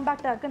 ரொம்ப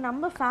காம்பேக்டாக இருக்குது.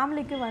 நம்ம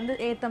ஃபேமிலிக்கு வந்து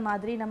ஏற்ற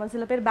மாதிரி, நம்ம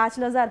சில பேர்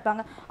பேச்சுலர்ஸாக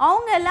இருப்பாங்க,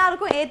 அவங்க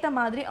எல்லாருக்கும் ஏற்ற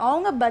மாதிரி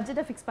அவங்க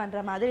பட்ஜெட்டை ஃபிக்ஸ்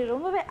பண்ணுற மாதிரி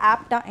ரொம்பவே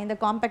ஆப்டாக இந்த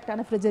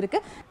காம்பேக்டான ஃப்ரிட்ஜ்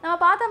இருக்குது. நம்ம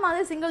பார்த்த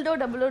மாதிரி single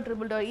door, double door,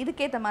 triple door,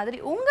 இதுக்கேற்ற மாதிரி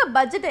உங்கள்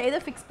பட்ஜெட்டை எது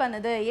ஃபிக்ஸ்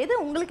பண்ணுது, எது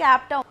உங்களுக்கு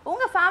ஆப்டாக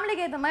உங்கள்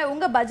ஃபேமிலிக்கு ஏற்ற மாதிரி,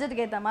 உங்கள்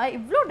பட்ஜெட்டுக்கு ஏற்ற மாதிரி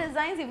இவ்வளோ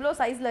டிசைன்ஸ் இவ்வளோ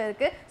சைஸில்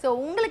இருக்குது. ஸோ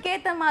உங்களுக்கு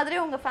ஏற்ற மாதிரி,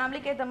 உங்கள்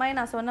ஃபேமிலிக்கு ஏற்ற மாதிரி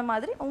நான் சொன்ன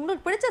மாதிரி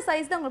உங்களுக்கு பிடிச்ச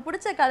சைஸ்ல, உங்களுக்கு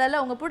பிடிச்ச கலர்ல,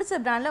 உங்களுக்கு பிடிச்ச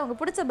பிராண்ட்ல,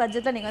 உங்களுக்கு பிடிச்ச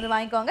பட்ஜெட்ல நீங்க வந்து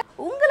வாங்கிக்கோங்க.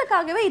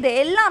 உங்களுக்காகவே இது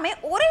எல்லாமே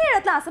ஒரே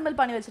இடத்துல அசெம்பிள்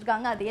பண்ணி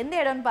வச்சிருக்காங்க. அது எந்த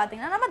இடம்னு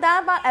பாத்தீங்கன்னா நம்ம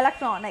தனபால்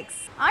எலக்ட்ரானிக்ஸ்.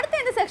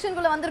 அடுத்து இந்த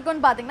செக்ஷனுக்குள்ள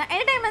வந்திருக்கோம்னு பாத்தீங்கன்னா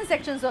என்டர்டைன்மெண்ட்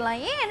செக்ஷன் சொல்லலாம்.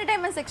 ஏன்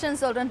என்டர்டைன்மெண்ட் செக்ஷன்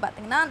சொல்றேன்னு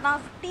பாத்தீங்கன்னா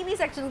நான் டிவி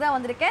செக்ஷனுக்கு தான்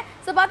வந்திருக்கேன்.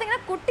 ஸோ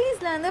பாத்தீங்கன்னா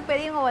குட்டீஸ்ல இருந்து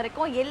பெரியவங்க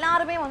வரைக்கும்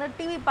எல்லாருமே வந்து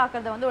டிவி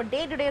பார்க்கறத வந்து ஒரு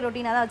டே டு டே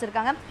ரொட்டீனா தான்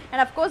வச்சிருக்காங்க.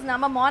 அண்ட் அஃப்கோர்ஸ்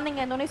நம்ம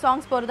மார்னிங் எந்தோனே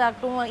சாங்ஸ் போறதா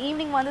இருக்கட்டும்,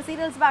 ஈவினிங் வந்து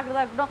சீரியல்ஸ்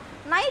பார்க்கறதா இருக்கட்டும்,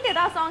 நைட்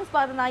ஏதாவது சாங்ஸ்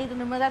பார்த்து நைட்டு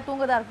நிம்மதியாக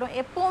தூங்குறதா இருக்கட்டும்,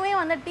 எப்போவுமே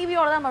வந்து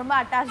டிவியோட தான் ரொம்ப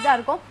அட்டாச்சாக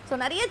இருக்கும். ஸோ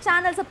நிறைய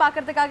சேனல்ஸை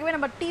பார்க்கறதுக்காகவே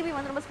நம்ம டிவி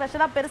வந்து ரொம்ப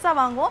ஸ்பெஷலாக பெருசாக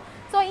வாங்குவோம்.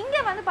 ஸோ இங்கே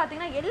வந்து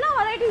பார்த்தீங்கன்னா எல்லா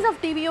வெரைட்டிஸ் ஆஃப்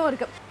டிவியும்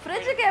இருக்குது.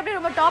 ஃப்ரிட்ஜுக்கு எப்படி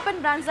ரொம்ப டாப்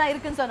அண்ட் பிராண்ட்ஸாக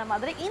இருக்குன்னு சொன்ன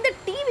மாதிரி இந்த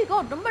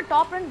டிவிக்கும் ரொம்ப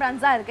டாப் அண்ட்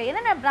பிராண்ட்ஸாக இருக்குது.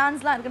 என்னென்ன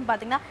பிராண்ட்ஸ்லாம் இருக்குன்னு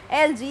பார்த்தீங்கன்னா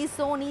LG,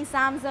 Sony,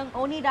 Samsung,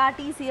 Onida,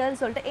 TCL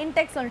சொல்லிட்டு,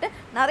 இன்டெக்ஸ் சொல்லிட்டு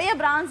நிறைய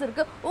பிராண்ட்ஸ்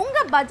இருக்குது.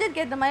 உங்கள்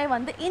பட்ஜெட்க்கு ஏற்ற மாதிரி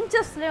வந்து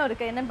இன்ச்சஸ்லேயும்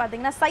இருக்குது. என்னென்னு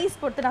பார்த்தீங்கன்னா சைஸ்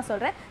பொறுத்து நான்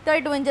சொல்கிறேன்.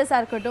 32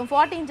 இன்ச்சஸாக இருக்கட்டும்,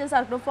 40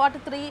 இன்ச்சஸாக இருக்கட்டும்,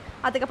 43,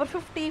 அதுக்கப்புறம்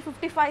 50,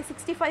 55,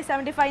 65,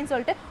 75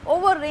 சொல்லிட்டு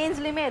ஒவ்வொரு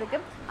ரேஞ்ச்லேயுமே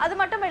இருக்குது. அது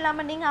மட்டும்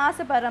இல்லாமல் நீங்கள்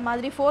ஆசைப்படுற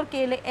மாதிரி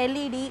 4Kல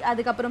எல்இடி,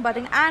 அதுக்கப்புறம்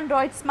பார்த்தீங்கன்னா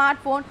ஆண்ட்ராய்ட்,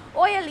 ஸ்மார்ட் ஃபோன்,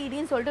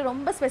 ஓஎல்இடின்னு சொல்லிட்டு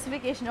ரொம்ப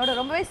ஸ்பெசிஃபிகேஷனோட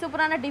ரொம்பவே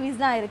சூப்பரான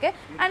டிவிஸ் தான் இருக்குது.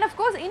 அண்ட்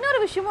அஃப்கோர்ஸ் இன்னொரு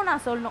விஷயமும்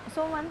நான் சொல்லணும்.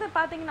 ஸோ வந்து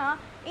பார்த்தீங்கன்னா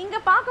இங்கே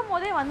பார்க்கும்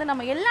போதே வந்து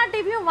நம்ம எல்லா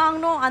டிவியும்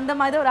வாங்கணும் அந்த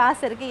மாதிரி ஒரு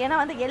ஆசை இருக்குது. ஏன்னா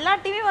வந்து எல்லா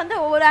டிவியும் வந்து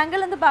ஒவ்வொரு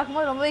ஆங்கிள்லேருந்து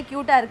பார்க்கும்போது ரொம்பவே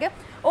க்யூட்டாக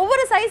இருக்குது.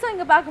 ஒவ்வொரு சைஸும்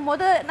இங்கே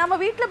பார்க்கும்போது நம்ம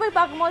வீட்டில் போய்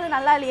பார்க்கும்போது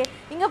நல்லா இல்லையே,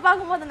 இங்கே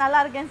பார்க்கும்போது நல்லா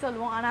இருக்கேன்னு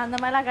சொல்லுவோம். ஆனால் அந்த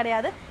மாதிரிலாம்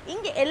கிடையாது,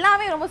 இங்கே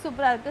எல்லாமே ரொம்ப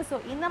சூப்பராக இருக்குது. ஸோ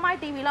இந்த மாதிரி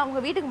டிவிலாம்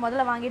உங்கள் வீட்டுக்கு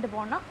முதல்ல வாங்கிட்டு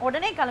போனால்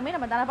உடனே கிளம்பி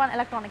நம்ம தனபால்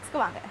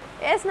எலக்ட்ரானிக்ஸ்க்கு வாங்க.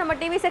 எஸ், நம்ம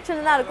டிவி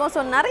செக்ஷன் தான் இருக்கும்.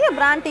 ஸோ நிறைய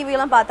பிராண்ட்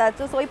டிவிலாம்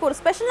பார்த்தாச்சு. ஸோ இப்போ ஒரு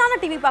ஸ்பெஷலான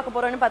டிவி பார்க்க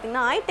போகிறோன்னு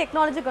பார்த்தீங்கன்னா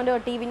டெக்னாலஜி கொண்டு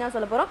ஒரு டிவி தான்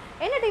சொல்ல போகிறோம்.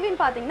 என்ன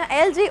டிவின்னு பார்த்தீங்கன்னா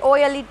எல்ஜி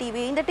OLED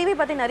டிவி. இந்த டிவி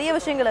பற்றி நிறைய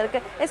விஷயங்கள்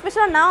இருக்குது.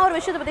 எஸ்பெஷலாக நான் ஒரு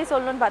விஷயத்தை பற்றி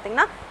சொல்லணும்னு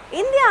பார்த்தீங்கன்னா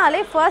இந்தியாவிலே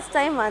ஃபர்ஸ்ட்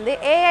டைம் வந்து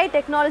AI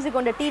டெக்னாலஜி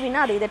கொண்ட டிவினா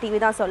அது இந்த டிவி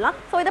தான் சொல்லலாம்.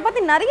 ஸோ இதை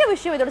பற்றி நிறைய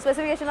விஷயம், இதோட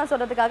ஸ்பெசிஃபிகேஷன்லாம்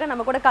சொல்கிறதுக்காக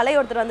நம்ம கூட கலை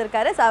ஒருத்தர்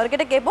வந்திருக்காரு. ஸோ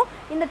அவர்கிட்ட கேட்போம்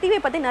இந்த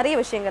டிவியை பற்றி நிறைய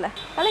விஷயங்களை.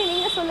 கலை,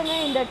 நீங்கள்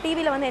சொல்லுங்கள், இந்த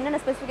டிவியில் வந்து என்னென்ன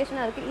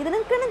ஸ்பெசிஃபிகேஷனாக இருக்குது,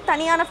 இதுக்குன்னு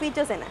தனியான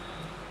ஃபீச்சர்ஸ் என்ன?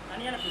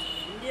 தனியான ஃபீச்சர்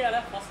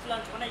இந்தியாவில் ஃபர்ஸ்ட்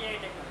லான்ச் பண்ண AI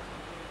டெக்னாலஜி.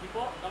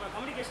 இப்போது நம்ம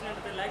கம்யூனிகேஷன்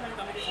எடுத்து லாங்குவேஜ்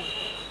கம்யூனிகேஷன்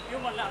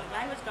ஹியூமனில் அந்த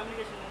லாங்குவேஜ்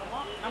கம்யூனிகேஷன்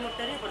மூலமாக நம்ம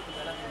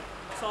தெரியப்படுத்துது எல்லாத்தையும்.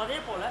 ஸோ அதே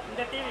போல்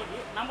இந்த டிவிக்கு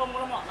நம்ம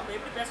மூலமாக நம்ம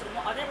எப்படி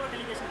பேசுகிறோமோ அதே போல்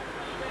டெலிவிஷன்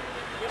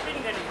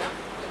எப்படின்னு கேட்டிங்கன்னா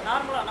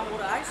நார்மலாக நம்ம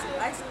ஒரு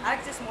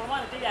ஆக்சஸ் மூலமாக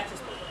அந்த டிவி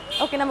ஆக்சஸ் பண்ணுவோம்.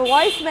 ஓகே, நம்ம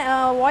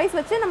வாய்ஸ்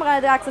வச்சு நமக்கு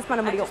அது ஆக்சஸ்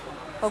பண்ண முடியும்.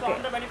 ஓகே,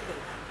 அந்த பெனிஃபிட்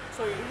இருக்குது.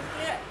 ஸோ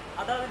இதுலேயே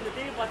அதாவது இந்த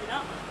டிவி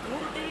பார்த்தீங்கன்னா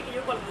 100 டிவிக்கு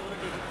ஈக்குவல், ஒரு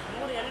டிவி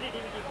 100 LED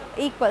டிவிக்கு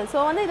ஈக்குவல். ஸோ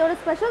வந்து இதோட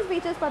ஸ்பெஷல்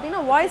ஃபீச்சர்ஸ்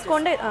பார்த்தீங்கன்னா வாய்ஸ்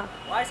கொண்டு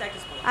வாய்ஸ்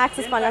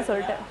ஆக்சஸ் பண்ணலாம்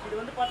சொல்லிட்டு. இது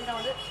வந்து பார்த்தீங்கன்னா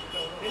வந்து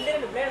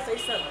 2 பிளேட்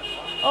சைஸ் தான்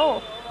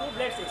இருக்கும். 2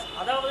 பிளேட் சைஸ்,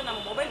 அதாவது நம்ம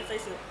மொபைல்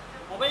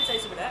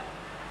சைஸ் விட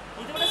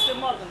இதை விட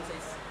ஸ்லிம்மாக இருக்கும். இந்த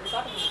சைஸ் இது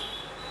காட்டுங்க,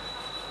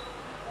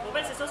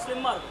 மொபைல் சைஸும்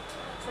ஸ்லிம்மாக இருக்கும்.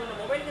 ஸோ இந்த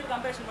மொபைலுக்கு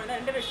கம்பேரிசன்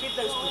பண்ணால் 2 ஷீட்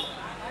தான் யூஸ்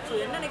பண்ணுவோம். ஸோ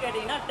என்னென்னு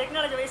கேட்டிங்கன்னா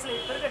டெக்னாலஜி வைஸில்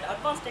இப்போ இருக்க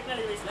அட்வான்ஸ்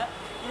டெக்னாலஜி வைஸில்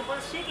இது போல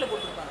ஷீட்டில்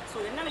கொடுத்துருப்பாங்க. ஸோ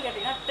என்னென்னு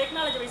கேட்டிங்கன்னா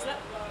டெக்னாலஜி வைஸில்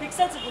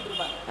பிக்சல்ஸ்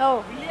கொடுத்துருப்பாங்க.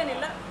 பில்லியன்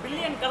இல்லை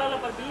பில்லியன்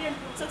கலரில் பில்லியன்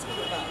பிக்சல்ஸ்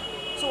கொடுத்துருப்பாங்க.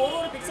 ஸோ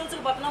ஒரு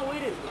பிக்சல்ஸுக்கு பார்த்தீங்கன்னா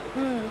உயிர்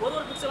இருக்குது.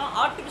 ஒரு பிக்சலும்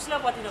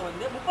ஆர்டிஃபிஷியலாக பார்த்தீங்கன்னா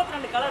வந்து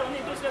 32 கலர் வந்து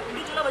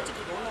இண்டிவிஜுவலாக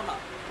வச்சுட்டு ஒன்று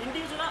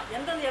இண்டிவிஜுவலாக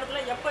எந்தெந்த இடத்துல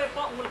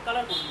எப்போ உங்களுக்கு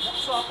கலர் கொடுக்கணும்.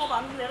 ஸோ அப்போ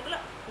அந்த இடத்துல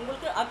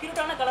உங்களுக்கு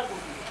அக்யூரேட்டான கலர்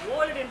கொடுக்கணும்.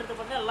 ஓஎல்இடின்றது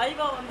பார்த்தீங்கன்னா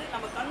லைவாக வந்து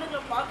நம்ம கண்ணுக்கு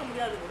பார்க்க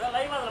முடியாது கூட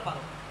லைவாக அதில்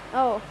பார்க்கலாம்.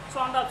 ஸோ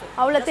அந்த ஆப்ஷன்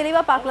அவ்வளோ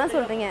தெளிவாக பார்க்கலாம்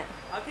சொல்கிறீங்க.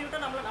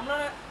 அக்யூரேட்டாக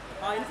நம்மளால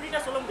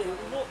இன்ஃபினிட்டாக சொல்ல முடியாது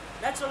இவ்வளோ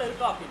நேச்சுரலாக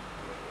இருக்கா அப்படின்னு.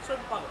 ஸோ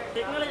இப்போ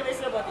டெக்னாலஜி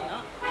வைஸில் பார்த்தீங்கன்னா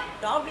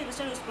டாப்லி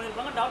விஷன் யூஸ்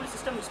பண்ணியிருப்பாங்க, டாப்லி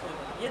சிஸ்டம் யூஸ்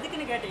பண்ணியிருப்பாங்க.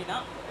 எதுக்குன்னு கேட்டிங்கன்னா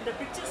இந்த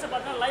பிக்சர்ஸை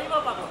பார்த்தீங்கன்னா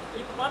லைவாக பார்க்கலாம்.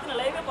 இப்போ பார்த்தீங்கன்னா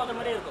லைவாக பார்க்குற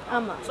மாதிரியே இருக்கும்.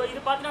 ஆமாம். ஸோ இது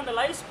பார்த்தீங்கன்னா அந்த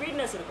லைவ்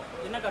ஸ்பீட்னஸ் இருக்கும்.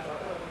 என்ன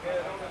காட்டுறோம்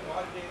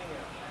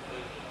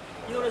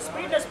இதோட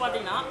ஸ்பீட்னஸ்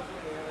பார்த்தீங்கன்னா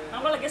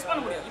நம்மளால் கெஸ் பண்ண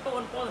முடியாது. இப்போ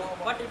ஒன்று போதும்.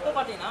 பட் இப்போ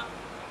பார்த்தீங்கன்னா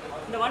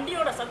இந்த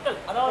வண்டியோட சர்க்கிள்,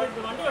 அதாவது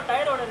இந்த வண்டியோட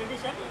டயரோட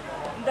ரெடிஷன்,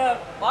 இந்த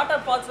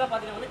வாட்டர் ஃபால்ஸ்லாம்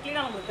பார்த்தீங்கன்னா வந்து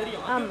க்ளீனாக நம்மளுக்கு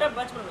தெரியும்.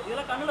 பேட்ச் பண்ணுறது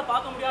இதெல்லாம் கண்ணில்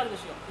பார்க்க முடியாத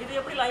விஷயம். இது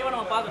எப்படி லைவாக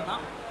நம்ம பார்க்கணும்னா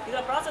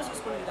இதில் ப்ராசஸ்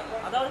யூஸ் பண்ணியிருக்காங்க.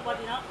 அதாவது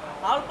பார்த்தீங்கன்னா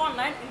ஆல்பா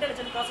 9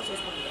 இன்டெலிஜென்ட் ப்ராசஸ்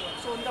யூஸ் பண்ணியிருக்காங்க.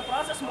 ஸோ இந்த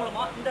ப்ராசஸ்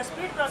மூலமாக இந்த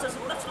ஸ்பீட் ப்ராசஸ்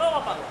கூட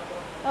ஸ்லோவாக பார்க்கலாம்.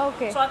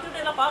 ஓகே. ஸோ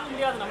அக்யூரேட்டாக பார்க்க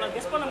முடியாது, நம்மளால்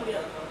கெஸ் பண்ண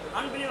முடியாது.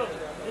 Unbelievable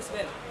this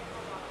way.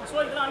 ஸோ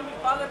இதெல்லாம்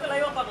பார்க்கறது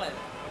லைவாக பார்க்கலாம்.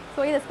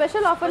 ஸோ இது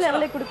ஸ்பெஷல் ஆஃபரில்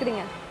எவ்வளோ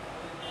கொடுக்குறீங்க?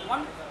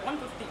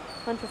 150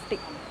 250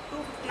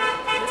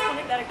 கெஸ்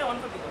பண்ணி டேரெக்டாக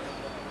 150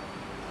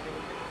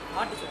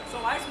 ஆர்டிஃபிஷியல். ஸோ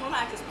வாய்ஸ் மூலமாக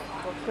ஆக்சஸ்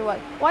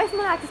பண்ணுவோம். வாய்ஸ்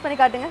மூலம் ஆக்சஸ் பண்ணி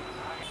காட்டுங்க.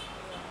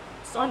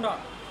 Sound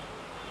on.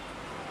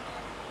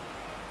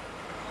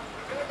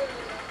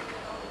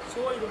 ஸோ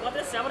இது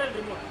பார்த்தா செவரல்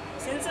ரிமோட்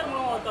சென்சர்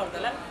மூலமாக ஒர்க்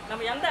ஆகிறதால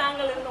நம்ம எந்த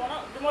ஆங்கிள் இருந்தோம்னா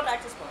ரிமோட்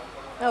ஆக்சஸ் பண்ணலாம்.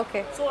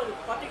 ஓகே. ஸோ இது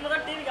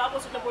பர்டிகுலராக டிவிக்கு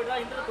ஆப்போசிட்டில் போய்ட்டு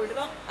தான் இன்டர்நெட் போய்ட்டு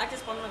தான்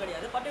ஆக்சஸ் பண்ணணும்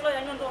கிடையாது. பர்டிகுலர்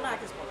எங்கே இருந்தோம்னா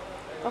ஆக்சஸ் பண்ணலாம்.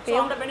 ஓகே.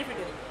 அந்த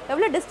பெனிஃபிட் இருக்குது.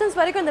 எவ்வளோ டிஸ்டன்ஸ்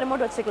வரைக்கும் இந்த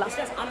ரிமோட் வச்சுக்கலாம்?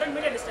 100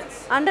 மீட்டர் டிஸ்டன்ஸ்.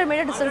 100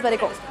 மீட்டர் டிஸ்டன்ஸ்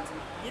வரைக்கும்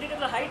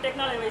இருக்கிற ஹை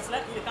டெக்னாலஜி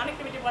வைஸில் இது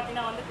கனெக்டிவிட்டி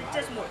பார்த்தீங்கன்னா வந்து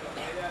பிக்சர்ஸ் மோட்.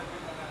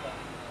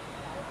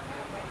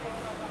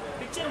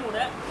 பிக்சர் மோட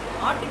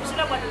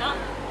ஆர்டிஃபிஷியலாக பார்த்தீங்கன்னா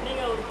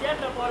நீங்கள் ஒரு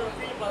தியேட்டரில் போகிற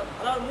ஃபீல்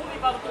அதாவது மூவி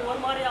பார்க்கறதுக்கு ஒரு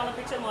மாதிரியான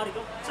பிக்சர்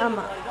மாறிக்கும்.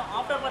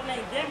 ஆஃப்டர்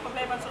பார்த்தீங்கன்னா கேம்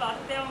ப்ளே பண்ண சொல்ல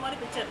அதுக்கு தேவை மாதிரி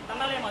பிக்சர்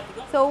தன்னாலே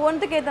மாற்றிக்கும். ஸோ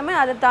ஒவ்வொன்றுக்கு ஏற்ற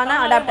மாதிரி அது தானே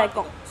அடாப்ட்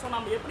ஆகிக்கும். ஸோ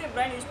நம்ம எப்படி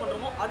பிரைன் யூஸ்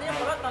பண்ணுறோமோ அதே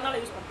போல் தன்னால்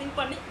யூஸ் பண்ணி திங்க்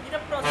பண்ணி இதை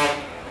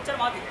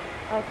பிக்சர் மாற்றிக்கும்.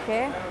 ஓகே.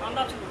 அந்த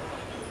ஆப்ஷன்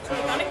கொடுத்துருப்பாங்க. ஸோ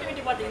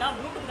கனெக்டிவிட்டி பார்த்தீங்கன்னா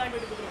ப்ளூடூத்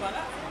கனெக்டிவிட்டி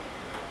கொடுத்துருப்பாங்க.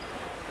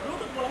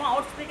 ப்ளூடூத் மூலமாக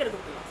அவுட் ஸ்பீக்கர்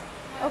கொடுத்துருக்காங்க.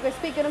 ஓகே.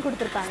 ஸ்பீக்கரும்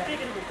கொடுத்துருப்பாங்க.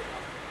 ஸ்பீக்கர் கொடுத்துருக்காங்க.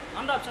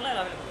 அந்த ஆப்ஷன்லாம்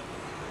அவைலபிள்.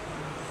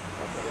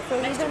 ஸோ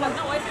நெக்ஸ்ட்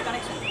பார்த்தீங்கன்னா wifi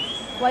connection.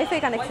 Wifi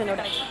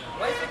கனெக்ஷனோட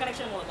wifi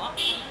connection மூலமாக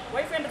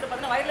வைஃபைன்றது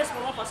பார்த்தீங்கன்னா வயர்லெஸ்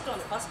மூலமாக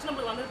ஃபஸ்ட்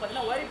நம்மளுக்கு வந்து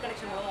பார்த்தீங்கன்னா ஒயரிங்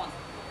கனெக்ஷன் மூலமாக வந்து.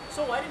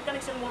 ஸோ ஒயரிங்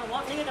கனெக்ஷன்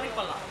மூலமாக நீங்கள் கனெக்ட்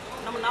பண்ணலாம்.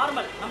 நம்ம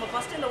நார்மல் நம்ம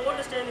ஃபஸ்ட்டு இந்த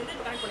ஓல்டு ஸ்டேஜ்லேருந்து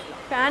இப்போ கனெக்ட்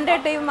பண்ணிக்கலாம்.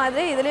 ஆண்ட்ராய்ட் டிவி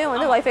மாதிரி இதுலேயும்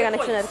வந்து வைஃபை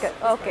கனெக்ஷன் இருக்குது.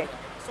 ஓகே.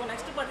 ஸோ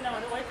நெக்ஸ்ட் பார்த்தீங்கன்னா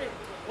வந்து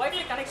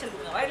வைஃபை கனெக்ஷன்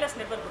கொடுங்க, வயர்லெஸ்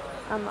நெட்வொர்க் கொடுங்க.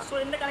 ஆமாம். ஸோ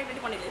இந்த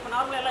கனெக்டிவிட்டி பண்ணிக்கலாம். இப்போ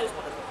நார்மலாக எல்லாம் யூஸ்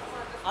பண்ணுறது.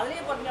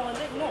 அதுலேயே பார்த்தீங்கன்னா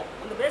வந்து இன்னும்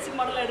அந்த பேசிக்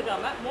மாடலில்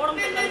எடுக்காமல் மோடம்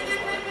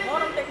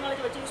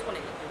டெக்னாலஜி வச்சு யூஸ்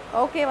பண்ணிக்கலாம்.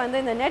 ஓகே. வந்து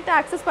இந்த நெட்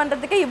ஆக்சஸ்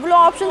பண்ணுறதுக்கு இவ்வளோ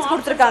ஆப்ஷன்ஸ்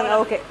கொடுத்துருக்காங்க.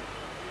 ஓகே.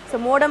 ஸோ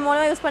மோடம்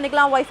மூலமாக யூஸ்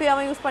பண்ணிக்கலாம்,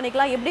 வைஃபையாகவும் யூஸ்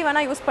பண்ணிக்கலாம், எப்படி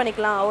வேணால் யூஸ்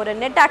பண்ணிக்கலாம். ஒரு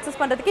நெட் ஆக்சஸ்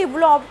பண்ணுறதுக்கு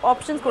இவ்வளோ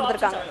ஆப்ஷன்ஸ்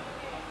கொடுத்துருக்காங்க.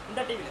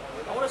 இந்த டிவியில்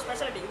அவ்வளோ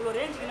ஸ்பெஷாலிட்டி, இவ்வளோ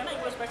ரேஞ்ச் என்னன்னா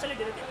இவ்வளோ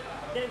ஸ்பெஷாலிட்டி இருக்குது.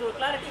 இது ஒரு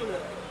கிளாரிட்டி இவ்வளோ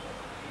இருக்குது.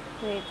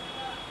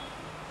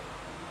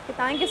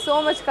 தேங்க்யூ ஸோ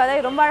மச் கதை.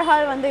 ரொம்ப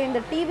அழகாக வந்து இந்த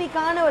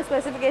டிவிக்கான ஒரு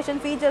ஸ்பெசிஃபிகேஷன்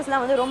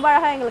ஃபீச்சர்ஸ்லாம் வந்து ரொம்ப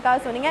அழகாக எங்களுக்காக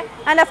சொன்னீங்க.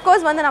 அண்ட்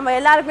அஃப்கோர்ஸ் வந்து நம்ம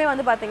எல்லாருக்குமே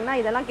வந்து பார்த்தீங்கன்னா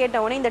இதெல்லாம்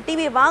கேட்ட உடனே இந்த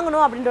டிவி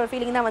வாங்கணும் அப்படின்ற ஒரு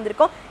ஃபீலிங் தான்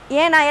வந்திருக்கும்.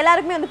 ஏன்னா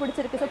எல்லாருக்குமே வந்து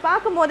பிடிச்சிருக்கு. ஸோ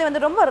பார்க்கும்போதே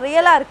வந்து ரொம்ப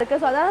ரியலாக இருக்குது.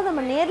 ஸோ அதாவது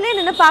நம்ம நேர்லேயே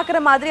நின்று பார்க்குற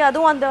மாதிரி,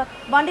 அதுவும் அந்த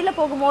வண்டியில்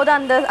போகும்போது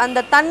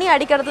அந்த தண்ணி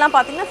அடிக்கிறதுலாம்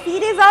பார்த்தீங்கன்னா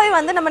சீரியஸாகவே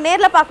வந்து நம்ம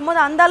நேரில்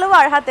பார்க்கும்போது அந்த அளவு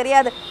அழகாக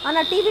தெரியாது.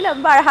 ஆனால் டிவியில்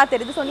ரொம்ப அழகாக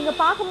தெரியுது. ஸோ நீங்கள்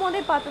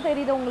பார்க்கும்போதே பார்த்து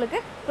தெரியுது உங்களுக்கு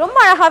ரொம்ப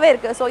அழகாகவே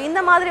இருக்குது. ஸோ இந்த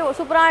மாதிரி ஒரு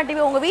சூப்பரான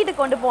டிவி உங்கள்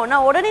வீட்டுக்கு கொண்டு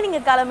போனால் உடனே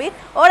நீங்கள்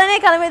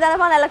கிளம்பி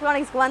தனபால்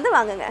எலக்ட்ரானிக்ஸ்க்கு வந்து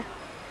வாங்குங்க.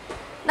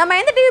 நம்ம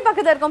எந்த டிவி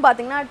பக்கத்தில் இருக்கோம்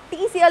பார்த்தீங்கன்னா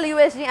TCL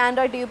UHD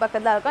ஆண்ட்ராய்ட் டிவி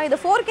பக்கத்தில் இருக்கோம். இது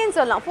 4Kன்னு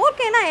சொல்லலாம்.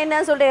 4Kனா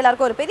என்னன்னு சொல்லிட்டு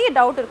எல்லாருக்கும் ஒரு பெரிய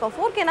டவுட் இருக்கும்.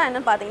 4Kனா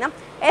என்னன்னு பார்த்தீங்கன்னா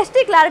HD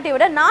கிளாரிட்டியை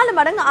விட 4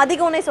 மடங்கு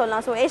அதிகம்னே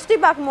சொல்லலாம். ஸோ HD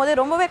பார்க்கும்போது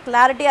ரொம்பவே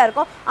கிளாரிட்டியாக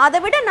இருக்கும். அதை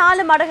விட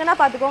 4 மடங்குன்னா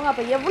பார்த்துக்கோங்க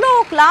அப்போ எவ்வளோ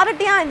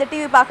கிளாரிட்டியாக இந்த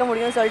டிவி பார்க்க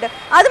முடியும்னு சொல்லிட்டு.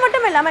 அது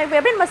மட்டும் இல்லாமல் இப்போ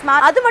எப்படி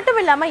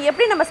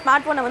நம்ம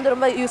ஸ்மார்ட் ஃபோனை வந்து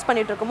ரொம்ப யூஸ்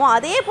பண்ணிட்டு இருக்கோமோ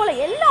அதே போல்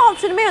எல்லா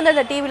ஆப்ஷனுமே வந்து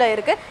அந்த டிவியில்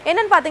இருக்குது.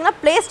 என்னென்னு பார்த்தீங்கன்னா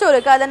ப்ளே ஸ்டோர்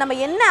இருக்குது. அதை நம்ம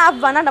என்ன ஆப்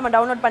வேணால் நம்ம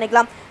டவுன்லோட்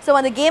பண்ணிக்கலாம். ஸோ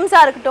அந்த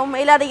கேம்ஸாக இருக்கட்டும்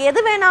இல்லை அது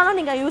எது வேணாலும்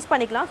நீங்கள் யூஸ்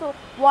பண்ணிக்கலாம். ஸோ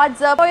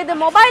வாட்ஸ்அப் இது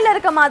மொபைலில்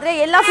இருக்க மாதிரி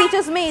எல்லா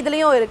ஃபீச்சர்ஸுமே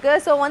இதுலேயும் இருக்குது.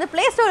 ஸோ வந்து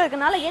ப்ளே ஸ்டோர்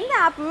இருக்கனால எந்த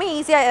ஆப்புமே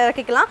ஈஸியாக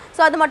இறக்கிக்கலாம்.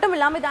 ஸோ அது மட்டும்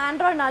இல்லாமல் இது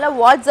ஆண்ட்ராய்ட்னால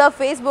வாட்ஸ்அப்,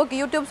 ஃபேஸ்புக்,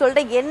 யூடியூப்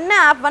சொல்லிட்டு என்ன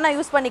ஆப் வேணால்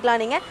யூஸ் பண்ணிக்கலாம்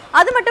நீங்கள்.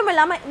 அது மட்டும்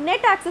இல்லாமல்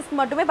நெட் ஆக்சஸ்க்கு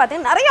மட்டுமே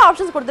பார்த்தீங்கன்னா நிறைய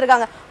ஆப்ஷன்ஸ்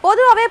கொடுத்துருக்காங்க.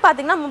 பொதுவாகவே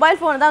பார்த்தீங்கன்னா மொபைல்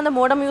ஃபோன் தான் அந்த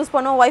மோடம் யூஸ்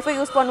பண்ணுவோம், வைஃபை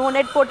யூஸ் பண்ணுவோம்,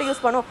 நெட் போட்டு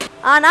யூஸ் பண்ணுவோம்.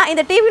 ஆனால்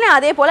இந்த டிவிலையும்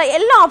அதே போல்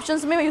எல்லா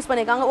ஆப்ஷன்ஸுமே யூஸ்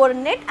பண்ணியிருக்காங்க. ஒரு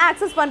நெட்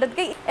ஆக்சஸ்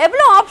பண்ணுறதுக்கு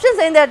எவ்வளோ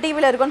ஆப்ஷன்ஸ் இந்த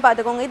டிவியில் இருக்குன்னு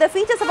பார்த்துக்கோங்க. இந்த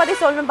ஃபீச்சர்ஸை பற்றி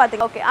சொல்லணும்னு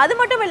பார்த்தீங்க. ஓகே. அது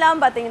மட்டும்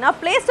இல்லாமல் பார்த்தீங்கன்னா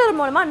ப்ளே ஸ்டோர்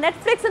மூலமாக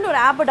நெட்ஃப்ளிக்ஸ்னு ஒரு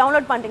ஆப்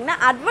டவுன்லோட் பண்ணிட்டீங்கன்னா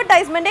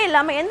அட்வர்டைஸ்மெண்ட்டே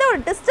இல்லாமல் எந்த ஒரு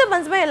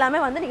டிஸ்டர்பன்ஸுமே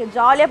இல்லாமல் வந்து நீங்கள்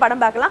ஜாலியாக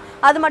படம் பார்க்கலாம்.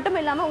 அது மட்டும்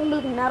இல்லாமல்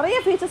உங்களுக்கு நிறைய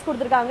ஃபீச்சர்ஸ்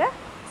கொடுத்துருக்காங்க.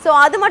 ஸோ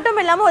அது மட்டும்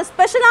இல்லாமல் ஒரு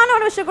ஸ்பெஷலான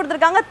ஒரு விஷயம்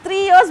கொடுத்துருக்காங்க.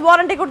 3 years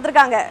வாரண்டி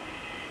கொடுத்துருக்காங்க.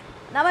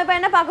 நம்ம இப்போ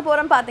என்ன பார்க்க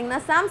போகிறோம்னு பார்த்தீங்கன்னா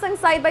Samsung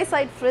side by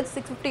side fridge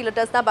 650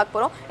 litres தான் பார்க்க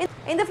போகிறோம்.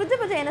 இந்த ஃப்ரிட்ஜை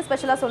பற்றி என்ன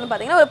ஸ்பெஷலாக சொல்லணும்னு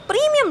பார்த்தீங்கன்னா ஒரு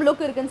ப்ரீமியம்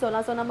லுக் இருக்குன்னு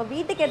சொல்லலாம். ஸோ நம்ம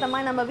வீட்டுக்கு ஏற்ற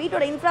மாதிரி நம்ம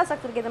வீட்டோட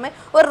இன்ஃப்ராஸ்ட்ரக்சருக்கு ஏற்ற மாதிரி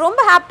ஒரு ரொம்ப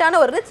ஹாப்டான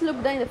ஒரு ரிச்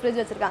லுக் தான் இந்த ஃப்ரிட்ஜ்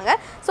வச்சிருக்காங்க.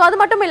 ஸோ அது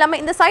மட்டும் இல்லாமல்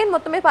இந்த சைட்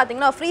மொத்தமே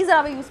பார்த்தீங்கன்னா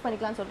ஃப்ரீசராகவே யூஸ்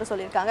பண்ணிக்கலாம்னு சொல்லிட்டு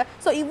சொல்லியிருக்காங்க.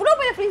 ஸோ இவ்வளோ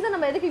பெரிய ஃப்ரீசர்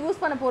நம்ம எதுக்கு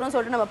யூஸ் பண்ண போகிறோம்னு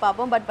சொல்லிட்டு நம்ம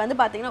பார்ப்போம். பட் வந்து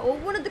பார்த்தீங்கன்னா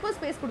ஒவ்வொன்றுத்துக்கும்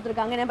ஸ்பேஸ்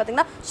கொடுத்துருக்காங்க. என்ன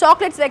பார்த்தீங்கன்னா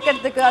சாக்லேட்ஸ்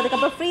வைக்கிறதுக்கு,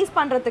 அதுக்கப்புறம் ஃப்ரீஸ்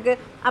பண்ணுறதுக்கு,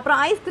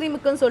 அப்புறம்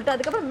ஐஸ்கிரீமுக்குன்னு சொல்லிட்டு,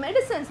 அதுக்கப்புறம்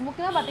மெடிசன்ஸ்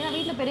முக்கியமாக பார்த்தீங்கன்னா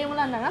வீட்டில்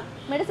பெரியவங்களாம் இருந்தாங்கன்னா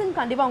மெடிசன்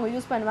கண்டிப்பாக அவங்க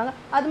யூஸ் பண்ணுவாங்க.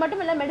 அது மட்டும்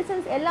இல்லை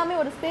மெடிசன்ஸ் எல்லாமே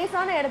ஒரு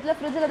ஸ்பேஸான இடத்துல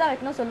ஃப்ரிட்ஜில் தான்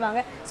வைக்கணும்னு சொல்லுவாங்க.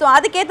 ஸோ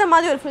அதுக்கேற்ற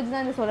மாதிரி ஒரு ஃப்ரிட்ஜ்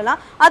தான்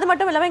சொல்லலாம். அது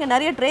மட்டும் இல்லாமல் இங்கே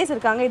நிறைய ட்ரேஸ்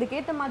இருக்காங்க.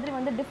 இதுக்கேற்ற மாதிரி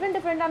வந்து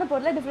டிஃப்ரெண்டான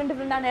பொருளை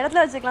டிஃப்ரெண்டான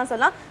இடத்துல வச்சுக்கலாம்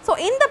சொல்லலாம். ஸோ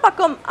இந்த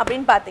பக்கம்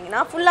அப்படின்னு பார்த்தீங்கன்னா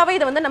ஃபுல்லாகவே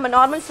இது வந்து நம்ம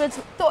நார்மல் ஃப்ரிட்ஜ்.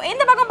 ஸோ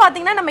இந்த பக்கம்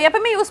பார்த்தீங்கன்னா நம்ம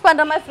எப்பவுமே யூஸ்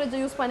பண்ணுற மாதிரி ஃப்ரிட்ஜ்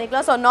யூஸ்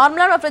பண்ணிக்கலாம். ஸோ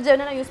நார்மலான ஃப்ரிட்ஜ்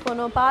என்னென்ன யூஸ்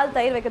பண்ணுவோம், பால்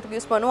தயிர் வைக்கிறதுக்கு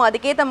யூஸ் பண்ணுவோம்.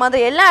 அதுக்கேற்ற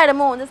மாதிரி எல்லா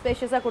இடமும் வந்து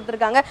ஸ்பேஷியஸாக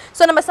கொடுத்துருக்காங்க.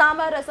 ஸோ நம்ம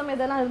சாம்பார் ரசம்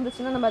இதெல்லாம்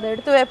இருந்துச்சுன்னா நம்ம அதை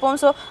எடுத்து வைப்போம்.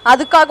 ஸோ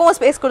அதுக்காகவும்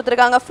ஸ்பேஸ்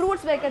கொடுத்துருக்காங்க.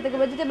 ஃப்ரூட்ஸ் வைக்கிறதுக்கு,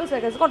 வெஜிடபிள்ஸ்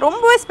வைக்கிறதுக்கும்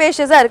ரொம்பவே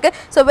ஸ்பேஷியஸாக இருக்குது.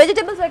 ஸோ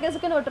வெஜிடபிள்ஸ் வைக்கிறதுக்கு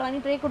ஒரு தனி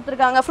ட்ரே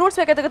கொடுத்துருக்காங்க, ஃப்ரூட்ஸ்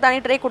வைக்கிறதுக்கு தனி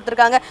ட்ரே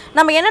கொடுத்துருக்காங்க.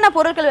 நம்ம என்னென்ன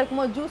பொருட்கள்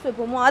வைப்போமோ, ஜூஸ்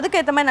வைப்போமோ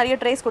அதுக்கேற்ற மாதிரி நிறைய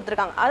ட்ரேஸ்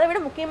கொடுத்துருக்காங்க. அதை விட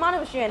முக்கியமான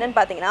விஷயம் என்னன்னு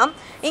பார்த்தீங்கன்னா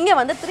இங்கே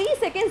வந்து 3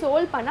 செகண்ட்ஸ்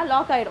ஹோல்ட் பண்ணால்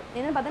லாக் ஆகிடும்.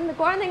 என்னன்னு பார்த்தீங்கன்னா இந்த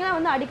குழந்தைங்களாம்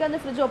வந்து அடிக்காத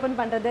ஃப்ரிட்ஜ் ஓப்பன்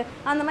பண்ணுறது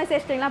அந்த மாதிரி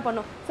சேஷ்டைலாம்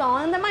பண்ணும். ஸோ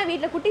அந்த மாதிரி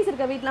வீட்டில் குட்டீஸ்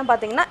இருக்க வீட்டிலாம்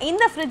பார்த்தீங்கன்னா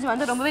இந்த ஃப்ரிட்ஜ்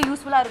வந்து ரொம்பவே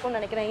யூஸ்ஃபுல்லாக இருக்கும்னு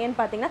நினைக்கிறேன். ஏன்னு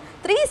பார்த்தீங்கன்னா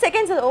 3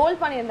 செகண்ட்ஸ்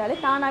ஹோல்ட் பண்ணியிருந்தாலே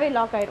தானாகவே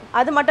லாக் ஆகிடும்.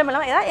 அது மட்டும்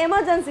இல்லாமல் ஏதாவது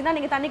எமர்ஜென்சினா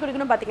நீங்கள் தண்ணி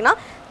குடிக்கணும் பார்த்தீங்கன்னா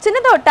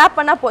சின்னதாக ஒரு டேப்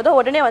பண்ணால் போதும்,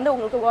 உடனே வந்து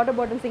உங்களுக்கு வாட்டர்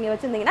பாட்டில்ஸ் இங்கே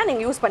வச்சுருந்தீங்கன்னா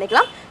நீங்கள் யூஸ்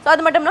பண்ணிக்கலாம். ஸோ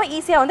அது மட்டும் இல்லாமல்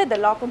ஈஸியாக வந்து இதை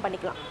லாக்கும்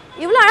பண்ணிக்கலாம்.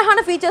 இவ்வளோ அழகான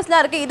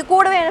ஃபீச்சர்ஸ்லாம் இருக்குது. இது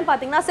கூடவே என்ன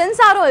பார்த்தீங்கன்னா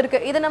சென்சாரும்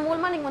இருக்குது. இதன்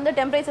மூலமாக நீங்கள் வந்து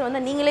டெம்பரேச்சர்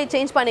வந்து நீங்களே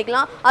சேஞ்ச்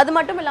பண்ணிக்கலாம். அது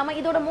மட்டும் இல்லாமல்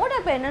இதோட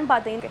மோட்டார் இப்போ என்னன்னு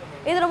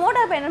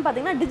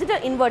பார்த்தீங்கன்னா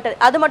டிஜிட்டல் இன்வெர்ட்டர்.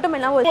 அது மட்டும்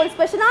இல்லாமல் ஒரு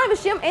ஸ்பெஷலான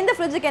விஷயம் இந்த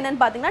ஃப்ரிட்ஜுக்கு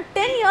என்னன்னு பார்த்தீங்கன்னா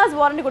 10 இயர்ஸ்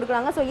வாரண்டி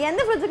கொடுக்குறாங்க. ஸோ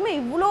எந்த ஃப்ரிட்ஜுக்குமே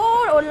இவ்வளோ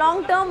ஒரு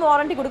லாங் டேர்ம்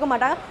வாரண்டி கொடுக்க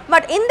மாட்டாங்க.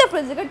 பட் இந்த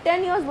ஃப்ரிட்ஜுக்கு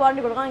 10 இயர்ஸ்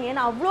வாரண்டி கொடுக்குறாங்க.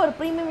 ஏன்னா அவ்வளோ ஒரு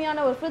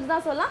ப்ரீமியமான ஒரு ஃப்ரிட்ஜ்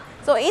தான் சொல்லலாம்.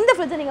 ஸோ இந்த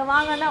ஃப்ரிட்ஜை நீங்கள்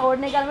வாங்கினா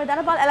உடனே கிளம்பி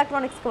தனபால்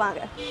எலக்ட்ரானிக்ஸ்க்கு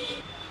வாங்க.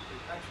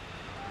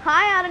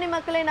 ஹாய் ஆரணி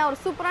மக்களே, நான் ஒரு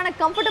சூப்பரான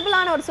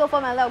கம்ஃபர்டபுளான ஒரு சோஃபா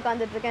மேலே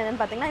உட்காந்துட்டு இருக்கேன். என்னன்னு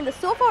பார்த்தீங்கன்னா இந்த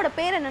சோஃபாவோட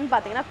பேர் என்னன்னு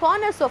பார்த்தீங்கன்னா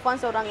கார்னர்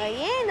சோஃபான்னு சொல்கிறாங்க.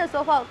 ஏன் இந்த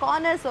சோஃபா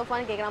கார்னர்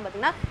சோஃபான்னு கேட்குறான்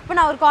பார்த்தீங்கன்னா இப்போ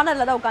நான் ஒரு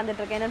கார்னரில் தான்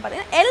உட்காந்துட்டு இருக்கேன். என்னன்னு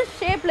பார்த்தீங்கன்னா எல்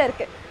ஷேப்பில்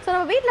இருக்குது. ஸோ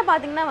நம்ம வீட்டில்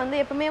பார்த்தீங்கன்னா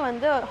வந்து எப்பவுமே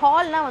வந்து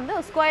ஹால்னால்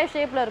வந்து ஸ்கொயர்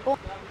ஷேப்பில்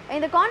இருக்கும்.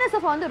 இந்த கார்னர்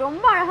சோஃபா வந்து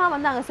ரொம்ப அழகாக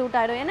வந்து அங்கே சூட்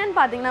ஆகிடும். என்னென்னு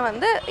பார்த்தீங்கன்னா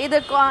வந்து இது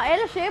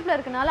எல் ஷேப்பில்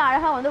இருக்கனால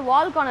அழகாக வந்து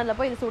வால் கார்னரில்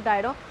போய் இது சூட்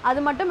ஆகிடும். அது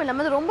மட்டும்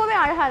இல்லாமல் ரொம்ப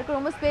அழகாக இருக்குது,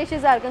 ரொம்ப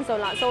ஸ்பேஷியஸாக இருக்குன்னு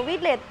சொல்லலாம். ஸோ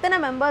வீட்டில் எத்தனை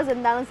மெம்பர்ஸ்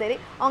இருந்தாலும் சரி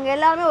அவங்க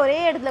எல்லாருமே ஒரே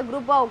இடத்துல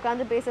குரூப்பாக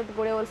உட்காந்து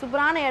பேசுறதுக்கூடிய ஒரு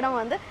சூப்பரான இடம்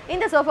வந்து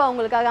இந்த சோஃபா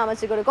உங்களுக்காக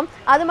அமைச்சு கொடுக்கும்.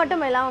 அது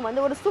மட்டும் இல்லாமல்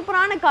வந்து ஒரு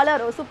சூப்பரான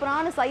கலர், ஒரு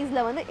சூப்பரான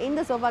சைஸில் வந்து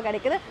இந்த சோஃபா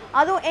கிடைக்குது.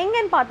 அதுவும்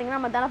எங்கேன்னு பார்த்தீங்கன்னா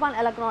நம்ம தனபால்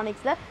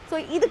எலக்ட்ரானிக்ஸில். ஸோ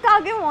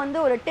இதுக்காகவும் வந்து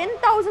ஒரு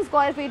 10,000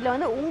 ஸ்கொயர் ஃபீட்டில்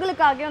வந்து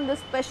உங்களுக்காகவே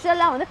வந்து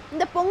ஸ்பெஷலாக வந்து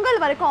இந்த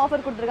பொங்கல் வரைக்கும்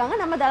ஆஃபர் கொடுத்துருக்காங்க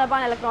நம்ம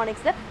தனபால்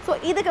எலக்ட்ரானிக்ஸில். ஸோ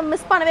இதுக்கு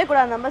மிஸ் பண்ணவே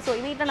கூடாது. நம்ம ஸோ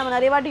வீட்டில் நம்ம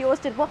நிறைய வாட்டி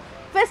யோசிச்சிருப்போம்,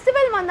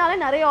 ஃபெஸ்டிவல் வந்தாலே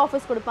நிறைய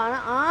ஆஃபர்ஸ் கொடுப்பாங்க.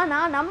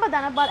 ஆனால் நம்ம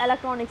தனபால்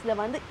எலக்ட்ரானிக்ஸில்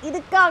வந்து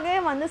இதுக்காகவே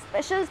வந்து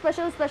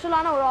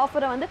ஸ்பெஷலான ஒரு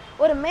ஆஃபரை வந்து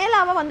ஒரு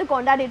மேலாவை வந்து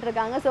கொண்டாடிட்டு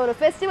இருக்காங்க. ஸோ ஒரு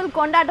ஃபெஸ்டிவல்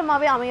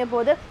கொண்டாட்டமாகவே அமைய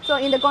போகுது. ஸோ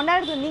இந்த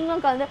கொண்டாட்டத்தில்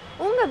நீங்களும் கலந்து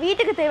உங்கள்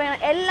வீட்டுக்கு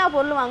தேவையான எல்லா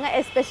பொருளும் வாங்க.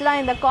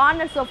 எஸ்பெஷலாக இந்த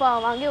கார்னர் சோஃபாவை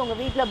வாங்கி உங்கள்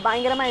வீட்டில்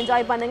பயங்கரமாக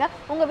என்ஜாய் பண்ணுங்கள்.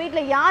 உங்கள்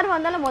வீட்டில் யார்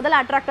வந்தாலும்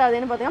முதல்ல அட்ராக்ட்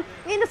ஆகுதுன்னு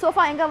பார்த்தீங்கன்னா இந்த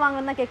சோஃபா எங்கே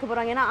வாங்கன்னு தான் கேட்க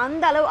போகிறாங்க. ஏன்னா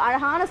அந்த அளவு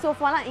அழகான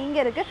சோஃபாலாம்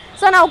இங்கே இருக்குது.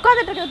 ஸோ நான்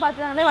உட்காந்துட்டு இருக்கிறது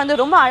பார்த்தீங்கன்னாலே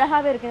வந்து ரொம்ப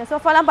அழகாகவே இருக்குது. இந்த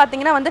சோஃபாலாம்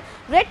பார்த்தீங்கன்னா வந்து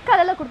ரெட்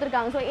கலரில்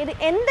கொடுத்துருக்காங்க. ஸோ இது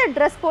எந்த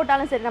ட்ரெஸ்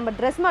போட்டாலும் சரி, நம்ம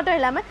ட்ரெஸ் மட்டும்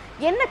இல்லாமல்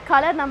என்ன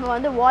கலர் நம்ம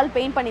வந்து வால்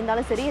பெயிண்ட்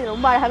பண்ணியிருந்தாலும் சரி இது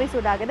ரொம்ப அழகாகவே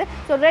சூட் ஆகுது.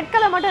 ஸோ ரெட்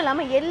கலர் மட்டும்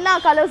இல்லாமல் எல்லா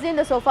கலர்ஸ்லையும்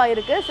இந்த சோஃபா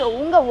இருக்குது. ஸோ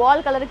உங்கள்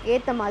வால் கலருக்கு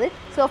ஏற்ற மாதிரி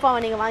சோஃபாவை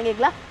நீங்கள்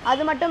வாங்கிக்கலாம்.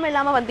 அது மட்டும்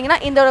இல்லாமல் பார்த்தீங்கன்னா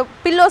இந்த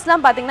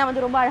பில்லோஸ்லாம் பார்த்தீங்கன்னா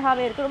வந்து ரொம்ப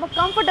அழகாகவே இருக்குது, ரொம்ப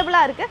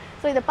கம்ஃபர்டபுளாக இருக்குது.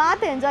 ஸோ இதை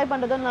பார்த்து என்ஜாய்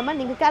பண்ணுறதும் இல்லாமல்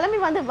நீங்கள் கிளம்பி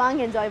வந்து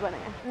வாங்கி என்ஜாய்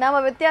பண்ணுங்கள்.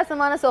 நம்ம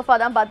வித்தியாசமான சோஃபா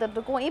தான் பார்த்துட்டு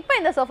இருக்கோம். இப்போ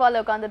இந்த சோஃபாவில்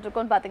உட்காந்துட்டு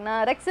இருக்கோம்னு பார்த்தீங்கன்னா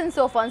ரெக்ஸின்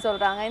சோஃபான்னு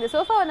சொல்கிறாங்க. இந்த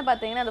சோஃபா வந்து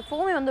பார்த்தீங்கன்னா அந்த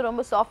ஃபோமி வந்து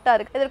ரொம்ப சாஃப்டாக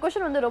இருக்குது. இதில்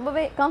குஷன் வந்து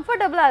ரொம்பவே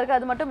கம்ஃபர்டபுளாக இருக்குது.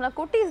 அது மட்டும் இல்லை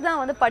குட்டீஸ் தான்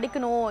வந்து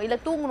படிக்கணும் இல்லை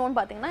தூங்கணும்னு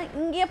பார்த்தீங்கன்னா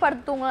இங்கேயே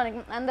படுத்து தூங்கணும்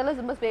நினைக்கணும்,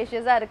 அந்தளவு ரொம்ப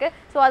ஸ்பேஷியஸாக இருக்குது.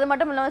 ஸோ அது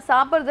மட்டும் இல்லாமல்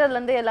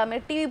சாப்பிட்றதுலேருந்து எல்லாமே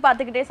டிவி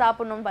பார்த்துக்கிட்டே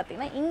சாப்பிட்ணுன்னு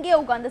பார்த்தீங்கன்னா இங்கேயே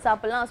உட்காந்து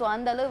சாப்பிட்லாம். ஸோ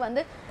அந்தளவு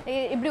வந்து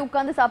இப்படி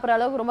உட்காந்து சாப்பிட்ற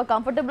அளவுக்கு ரொம்ப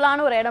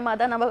கம்ஃபர்டபுளான ஒரு இடமா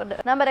தான்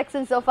நம்ம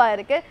ரெக்ஸின் சோஃபா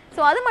இருக்குது.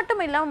 ஸோ அது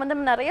மட்டும் இல்லாமல் வந்து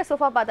நிறைய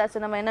சோஃபா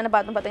பார்த்தாச்சு. நம்ம என்னென்ன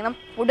பார்த்தோம் பார்த்தீங்கன்னா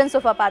உடன்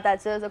சோஃபா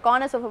பார்த்தாச்சு, ஸோ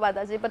கார்னர் சோஃபா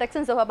பார்த்தாச்சு, இப்போ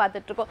ரெக்ஸின் சோஃபா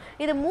பார்த்துட்ருக்கோம்.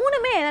 இது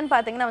மூணுமே என்னென்னு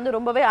பார்த்தீங்கன்னா வந்து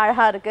ரொம்பவே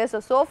அழகாக இருக்குது. ஸோ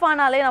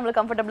சோஃபானாலே நம்மளுக்கு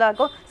கம்ஃபர்டபுளாக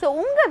இருக்கும். ஸோ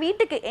உங்கள்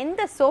வீட்டுக்கு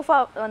எந்த சோஃபா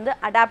வந்து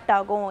அடாப்ட்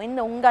ஆகும்,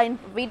 இந்த உங்கள்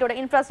வீட்டோட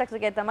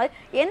இன்ஃப்ராஸ்ட்ரக்சருக்கு ஏற்ற மாதிரி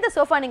எந்த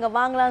சோஃபா நீங்கள்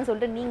வாங்கலாம்னு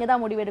சொல்லிட்டு நீங்கள்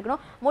தான்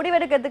முடிவெடுக்கணும்.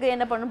 முடிவெடுக்கிறதுக்கு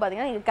என்ன பண்ணணும்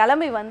பார்த்தீங்கன்னா நீங்கள்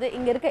கிளம்பி வந்து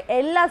இங்கே இருக்க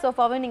எல்லா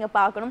சோஃபாவையும் நீங்கள்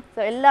பார்க்கணும்.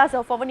 ஸோ எல்லா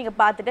சோஃபாவும் நீங்கள்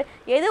பார்த்துட்டு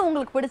எது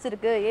உங்களுக்கு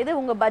பிடிச்சிருக்கு, எது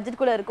உங்கள்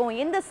பட்ஜெட்குள்ளே இருக்கும்,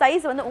 எந்த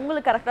சைஸ் வந்து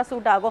உங்களுக்கு கரெக்டாக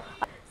சூட் ஆகும்.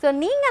 ஸோ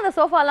நீங்கள் அந்த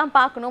சோஃபாலாம்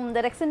பார்க்கணும், இந்த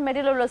ரெக்ஸின்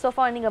மெட்டீரியல் உள்ள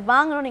சோஃபா நீங்கள்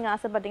வாங்கணும்னு நீங்கள்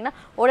ஆசைப்பட்டீங்கன்னா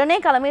உடனே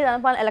கிளம்பி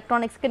தனபால்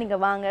எலக்ட்ரானிக்ஸ்க்கு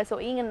நீங்கள் வாங்க. ஸோ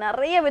இங்கே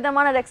நிறைய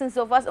விதமான ரெக்ஸின்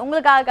சோஃபாஸ்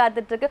உங்களுக்காக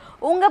காத்துட்ருக்கு.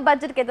 உங்கள்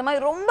பட்ஜெட்க்கு ஏற்ற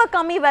மாதிரி ரொம்ப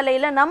கம்மி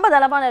விலையில் நம்ம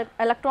தனபால்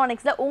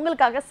எலக்ட்ரானிக்ஸில்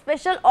உங்களுக்காக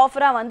ஸ்பெஷல்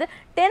ஆஃபராக வந்து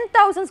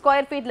 10,000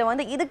 ஸ்கொயர் ஃபீட்டில்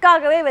வந்து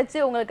இதுக்காகவே வச்சு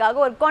உங்களுக்காக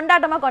ஒரு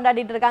கொண்டாட்டமாக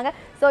கொண்டாடிட்டு இருக்காங்க.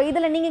 ஸோ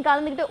இதில் நீங்கள்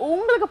கலந்துக்கிட்டு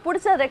உங்களுக்கு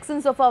பிடிச்ச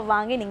ரெக்ஸின் சோஃபா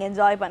வாங்கி நீங்கள்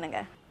என்ஜாய்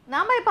பண்ணுங்கள்.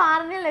 நம்ம இப்போ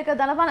ஆரணியில் இருக்க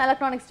தனபால்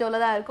எலக்ட்ரானிக்ஸ்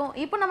ஸ்டோரில் தான் இருக்கும்.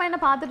 இப்போ நம்ம என்ன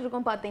பார்த்துட்டு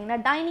இருக்கோம் பார்த்தீங்கன்னா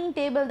டைனிங்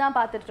டேபிள் தான்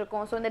பார்த்துட்டு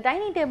இருக்கோம். ஸோ இந்த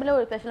டைனிங் டேபிளில்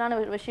ஒரு ஸ்பெஷலான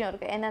ஒரு விஷயம்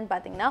இருக்குது. என்னன்னு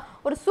பார்த்தீங்கன்னா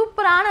ஒரு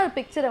சூப்பரான ஒரு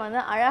பிக்சரை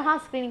வந்து அழகாக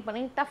ஸ்க்ரீனிங்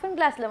பண்ணி டஃபன்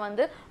கிளாஸில்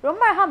வந்து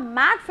ரொம்ப அழகாக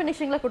மேட்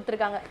ஃபினிஷிங்கில்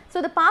கொடுத்துருக்காங்க. ஸோ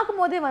இதை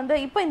பார்க்கும்போதே வந்து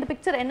இப்போ இந்த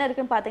பிக்சர் என்ன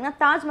இருக்குன்னு பார்த்தீங்கன்னா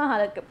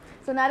தாஜ்மஹால் இருக்குது.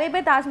 ஸோ நிறைய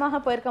பேர்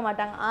தாஜ்மஹால் போயிருக்க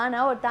மாட்டாங்க.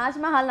 ஆனால் ஒரு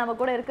தாஜ்மஹால் நம்ம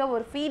கூட இருக்க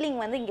ஒரு ஃபீலிங்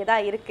வந்து இங்கே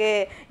தான்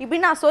இருக்குது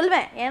இப்படின்னு நான்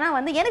சொல்வேன். ஏன்னா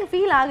வந்து எனக்கு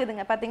ஃபீல்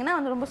ஆகுதுங்க. பார்த்தீங்கன்னா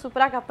வந்து ரொம்ப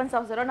சூப்பராக கப்பன்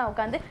சாப்ஸரோட நான்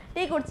உட்காந்து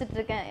டீ குடிச்சிட்டு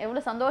இருக்கேன்.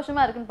 எவ்வளோ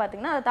சந்தோஷமாக இருக்குன்னு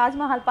பார்த்தீங்கன்னா அது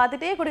தாஜ்மஹால்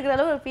பார்த்துட்டே குடிக்கிற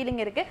அளவு ஒரு ஃபீலிங்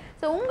இருக்குது.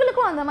 ஸோ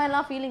உங்களுக்கும் அந்த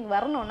மாதிரிலாம் ஃபீலிங்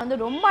வரணும். வந்து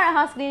ரொம்ப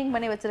அழகாக ஸ்க்ரீனிங்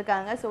பண்ணி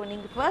வச்சுருக்காங்க. ஸோ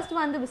நீங்கள் ஃபர்ஸ்ட்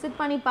வந்து விசிட்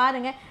பண்ணி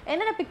பாருங்கள்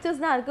என்னென்ன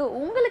பிக்சர்ஸ் தான் இருக்குது.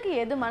 உங்களுக்கு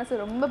எது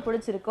மனசு ரொம்ப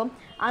பிடிச்சிருக்கும்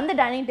அந்த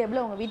டைனிங்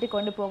டேபிளை உங்கள் வீட்டுக்கு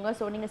கொண்டு போங்க.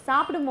 ஸோ நீங்கள்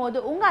சாப்பிடும்போது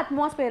உங்கள்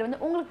அட்மாஸ்பியர்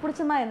வந்து உங்களுக்கு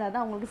பிடிச்ச மாதிரி இருந்தால்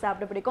தான் உங்களுக்கு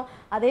சாப்பிட பிடிக்கும்.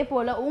 அதே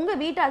போல் உங்கள்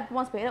வீட்டு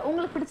அட்மாஸ்பியரை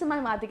உங்களுக்கு பிடிச்ச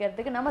மாதிரி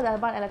மாற்றிக்கிறதுக்கு நம்ம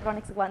தனபால்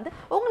எலக்ட்ரானிக்ஸுக்கு வந்து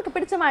உங்களுக்கு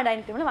பிடிச்ச மாதிரி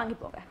டைனிங் டேபிள் வாங்கி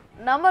போங்க.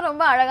 நம்ம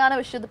ரொம்ப அழகான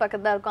விஷயத்து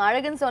பக்கத்து தான் இருக்கும்.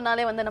 அழகுன்னு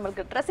சொன்னாலே வந்து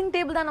நம்மளுக்கு ட்ரெஸ்ஸிங்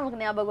டேபிள் தான் நமக்கு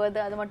ஞாபகம் வருது.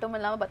 அது மட்டும்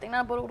இல்லாமல்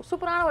பார்த்தீங்கன்னா ஒரு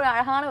சூப்பரான ஒரு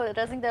அழகான ஒரு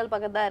ட்ரெஸ்ஸிங் டேபிள்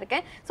பக்கத்து தான்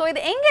இருக்கேன். ஸோ இது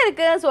எங்கே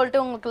இருக்குன்னு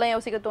சொல்லிட்டு உங்களுக்குலாம்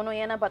யோசிக்க தோணும்.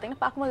 ஏன்னா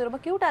பார்த்தீங்கன்னா பார்க்கும்போது ரொம்ப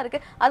க்யூட்டாக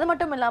இருக்குது. அது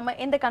மட்டும் இல்லாமல்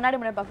இந்த கண்ணாடி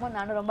முன்னாடி பார்க்கும்போது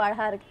நானும் ரொம்ப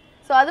அழகாக இருக்குது.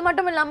 ஸோ அது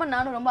மட்டும் இல்லாமல்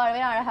நானும் ரொம்ப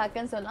அழகாக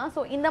இருக்குன்னு சொல்லலாம்.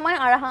 ஸோ இந்த மாதிரி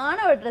அழகான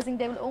ஒரு ட்ரெஸ்ஸிங்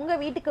டேபிள் உங்கள்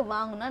வீட்டுக்கு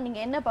வாங்கினா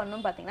நீங்கள் என்ன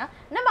பண்ணணும்னு பார்த்தீங்கன்னா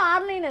நம்ம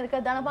ஆன்லைனில் இருக்க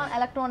தனபால்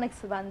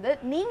எலக்ட்ரானிக்ஸ் வந்து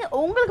நீங்கள்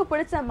உங்களுக்கு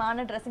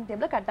பிடிச்சமான ட்ரெஸ்ஸிங்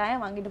டேபிளை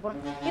கட்டாயம் வாங்கிட்டு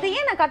போகணும். இது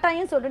ஏன் நான்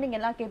கட்டாயம் சொல்லிட்டு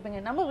நீங்கள் எல்லாம்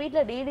கேட்பீங்க. நம்ம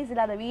வீட்டில் லேடிஸ்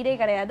இல்லாத வீடே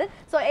கிடையாது.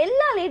 ஸோ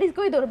எல்லா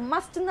லேடிஸ்க்கும் இது ஒரு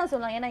மஸ்ட்னு தான்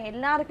சொல்லலாம். ஏன்னா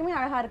எல்லாருக்குமே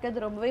அழகாக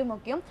இருக்கிறது ரொம்பவே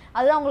முக்கியம்.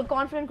 அதுதான் அவங்களுக்கு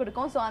கான்ஃபிடென்ட்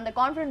கொடுக்கும். ஸோ அந்த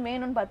கான்ஃபிடென்ட்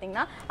வேணும்னு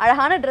பார்த்தீங்கன்னா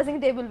அழகான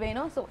ட்ரெஸ்ஸிங் டேபிள்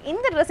வேணும். ஸோ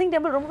இந்த ட்ரெஸ்ஸிங்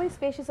டேபிள் ரொம்பவே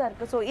ஸ்பேஷியஸாக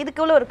இருக்குது. ஸோ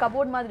இதுக்குள்ள ஒரு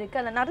கபோர்ட் மாதிரி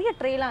இருக்குது. அதில் நிறைய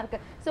ட்ரேலாம்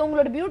இருக்குது. ஸோ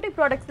உங்களோட பியூட்டி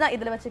ப்ராடக்ட்ஸ்லாம்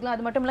இதில் வச்சுக்கலாம்.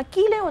 அது மட்டும் இல்லை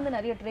கீழே வந்து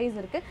நிறைய ட்ரேஸ்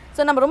இருக்குது.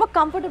 ஸோ நம்ம ரொம்ப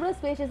கம்ஃபர்டபுளாக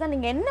ஸ்பேஷியஸாக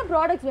நீங்கள் என்ன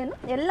ப்ராடக்ட்ஸ் வேணும்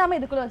எல்லாமே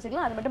இதுக்குள்ளே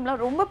வச்சுக்கலாம். அது மட்டும்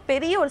இல்லாமல் ரொம்ப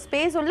பெரிய ஒரு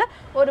ஸ்பேஸ் உள்ள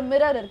ஒரு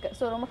மிரர் இருக்குது.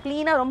 ஸோ ரொம்ப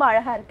க்ளீனாக ரொம்ப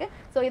அழகாக இருக்குது.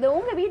 ஸோ இதை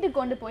உங்கள் வீட்டுக்கு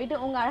கொண்டு போயிட்டு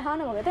உங்கள் அழகான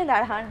முகத்தை இந்த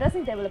அழகான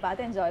ட்ரெஸ்ஸிங் டேபிளை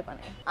பார்த்து என்ஜாய்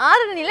பண்ணுங்கள்.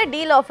 ஆரணியில்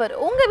டீல் ஆஃபர்.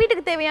 உங்கள்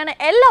வீட்டுக்கு தேவையான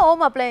எல்லா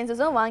ஹோம்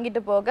அப்ளையன்ஸஸும்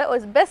வாங்கிட்டு போக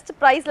ஒரு பெஸ்ட்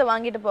ப்ரைஸில்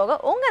வாங்கிட்டு போக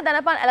உங்கள்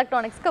தனபால்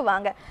எலக்ட்ரானிக்ஸ்க்கு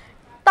வாங்க.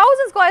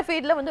 1000 ஸ்கொயர்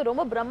ஃபீட்டில் வந்து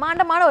ரொம்ப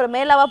பிரம்மாண்டமான ஒரு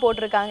மேலாவாக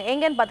போட்டிருக்காங்க.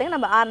 எங்கேன்னு பார்த்தீங்கன்னா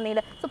நம்ம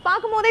ஆரணியில். ஸோ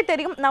பார்க்கும்போதே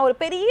தெரியும் நான் ஒரு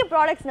பெரிய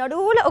ப்ராடக்ட்ஸ்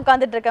நடுவில்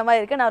உட்காந்துட்டு இருக்க மாதிரி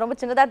இருக்குது. நான் ரொம்ப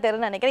சின்னதாக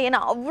தெரியும்னு நினைக்கிறேன். ஏன்னா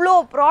அவ்வளோ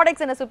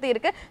ப்ராடக்ட்ஸ் என்னை சுற்றி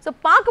இருக்குது. ஸோ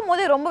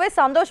பார்க்கும்போதே ரொம்பவே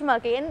சந்தோஷமாக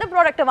இருக்குது. எந்த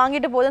ப்ராடக்ட்டை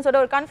வாங்கிட்டு போகுதுன்னு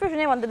சொல்லிட்டு ஒரு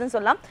கன்ஃபியூஷனே வந்ததுன்னு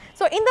சொல்லலாம்.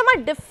 ஸோ இந்த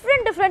மாதிரி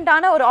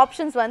டிஃப்ரெண்ட்டான ஒரு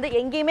ஆப்ஷன்ஸ் வந்து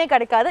எங்கேயுமே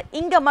கிடைக்காது.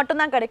 இங்கே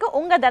மட்டும்தான் கிடைக்கும்.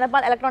 உங்கள்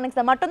தனபால்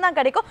எலக்ட்ரானிக்ஸில் மட்டும்தான்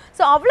கிடைக்கும்.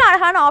 ஸோ அவ்வளோ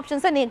அழகான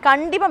ஆப்ஷன்ஸை நீங்கள்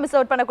கண்டிப்பாக மிஸ்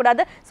அவுட்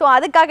பண்ணக்கூடாது. ஸோ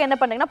அதுக்காக என்ன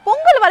பண்ணுறீங்கன்னா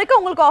பொங்கல்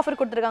வரைக்கும் உங்களுக்கு ஆஃபர்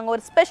கொடுத்துருக்காங்க.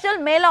 ஒரு ஸ்பெஷல்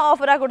மேலா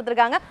ஆஃபராக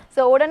கொடுத்துருக்காங்க.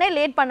 ஸோ உடனே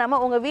லேட்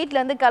பண்ணாமல் உங்கள்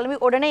வீட்டிலேருந்து கிளம்பி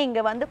உடனே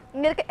இங்கே வந்து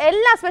இங்கே இருக்க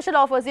எல்லா ஸ்பெஷல்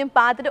ஆஃபர்ஸையும்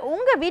பார்த்துட்டு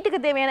உங்கள் வீட்டுக்கு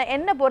தேவையான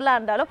என்ன பொருளாக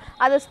இருந்தாலும்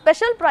அது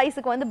ஸ்பெஷல்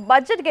ப்ரைஸுக்கு வந்து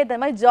பட்ஜெட்டுக்கு ஏற்ற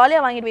மாதிரி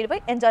ஜாலியாக வாங்கிட்டு வீட்டு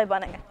போய் என்ஜாய்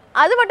பண்ணுங்க.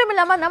 அது மட்டும்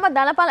இல்லாமல் நம்ம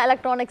தனபால்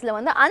எலக்ட்ரானிக்ஸில்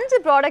வந்து 5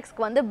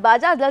 ப்ராடக்ட்ஸ்க்கு வந்து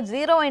பஜாஜில்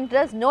 0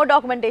 இன்ட்ரெஸ்ட் நோ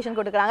டாக்குமெண்டேஷன்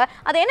கொடுக்குறாங்க.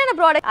 அது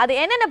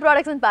என்னென்ன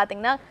ப்ராடக்ட்ஸ்னு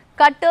பார்த்தீங்கன்னா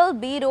கட்டில்,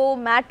 பீரோ,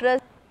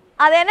 மேட்ரஸ்.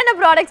 அது என்னென்ன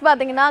ப்ராடக்ட்ஸ்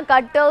பார்த்தீங்கன்னா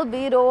கட்டில்,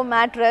 பீரோ,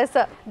 மேட்ரஸ்,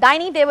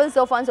 டைனிங் டேபிள்,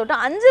 சோஃபான்னு சொல்லிட்டு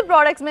 5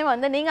 ப்ராடக்ட்ஸுமே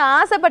வந்து நீங்கள்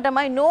ஆசைப்பட்ட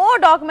மாதிரி நோ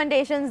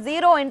டாக்குமெண்டேஷன்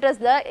 0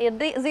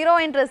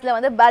 இன்ட்ரெஸ்ட்டில்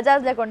வந்து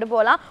பஜாஜில் கொண்டு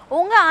போகலாம்.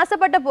 உங்கள்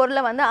ஆசைப்பட்ட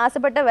பொருளை வந்து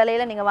ஆசைப்பட்ட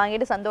விலையில் நீங்கள்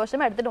வாங்கிட்டு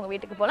சந்தோஷமாக எடுத்துகிட்டு உங்கள்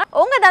வீட்டுக்கு போகலாம்.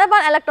 உங்கள்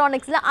தனபால்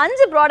எலக்ட்ரானிக்ஸில்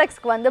 5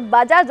 ப்ராடக்ட்ஸ்க்கு வந்து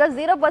பஜாஜில்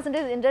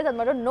 0% இன்ட்ரெஸ்ட் அது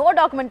மட்டும் நோ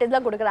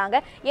டாக்குமெண்டேஷனில் கொடுக்குறாங்க.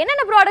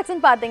 என்னென்ன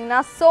ப்ராடக்ட்ஸ்னு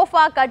பார்த்தீங்கன்னா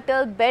சோஃபா,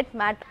 கட்டில், பெட்,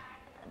 மேட்.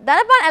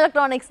 தனபால்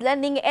எலக்ட்ரானிக்ஸில்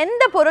நீங்கள்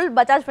எந்த பொருள்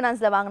பஜாஜ்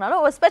ஃபினான்ஸில்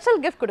வாங்கினாலும் ஒரு ஸ்பெஷல்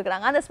கிஃப்ட்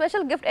கொடுக்குறாங்க. அந்த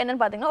ஸ்பெஷல் கிஃப்ட்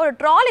என்னென்னு பார்த்தீங்கன்னா ஒரு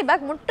ட்ராலி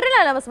பேக்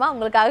முற்றிலும் இலவசமாக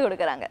உங்களுக்காக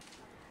கொடுக்குறாங்க.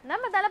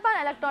 நம்ம தனபால்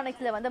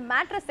எலக்ட்ரானிக்ஸில் வந்து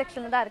மேட்ரஸ்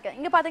செக்ஷன் தான் இருக்குது.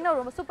 இங்கே பார்த்தீங்கன்னா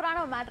ரொம்ப சூப்பரான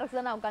ஒரு மேட்ரஸ்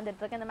தான் நான்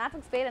உட்காந்துட்டு இருக்கேன். இந்த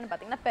மேட்ரஸ் பேர் என்ன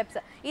பார்த்தீங்கன்னா பெப்ஸ்.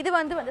 இது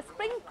வந்து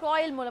ஸ்ப்ரிங்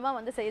காயில் மூலமாக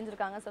வந்து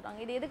செஞ்சுருக்காங்க சொல்கிறாங்க.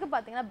 இது எதுக்கு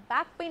பார்த்தீங்கன்னா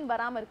பேக் பெயின்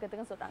வராமல்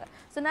இருக்கிறதுக்குன்னு சொல்கிறாங்க.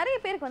 ஸோ நிறைய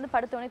பேருக்கு வந்து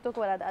படுத்தோடனே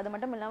தூக்கம் வராது. அது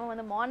மட்டும் இல்லாமல்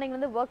வந்து மார்னிங்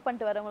வந்து ஒர்க்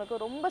பண்ணிட்டு வரவங்களுக்கு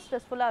ரொம்ப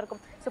ஸ்ட்ரெஸ்ஃபுல்லாக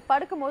இருக்கும். ஸோ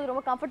படுக்கும்போது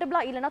ரொம்ப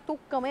கம்ஃபர்டபுளாக இல்லைனா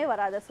தூக்கமே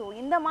வராது. ஸோ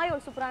இந்த மாதிரி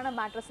ஒரு சூப்பரான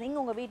மேட்ரஸ்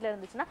நீங்கள் உங்கள் வீட்டில்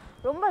இருந்துச்சுன்னா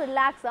ரொம்ப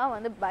ரிலாக்ஸாக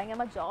வந்து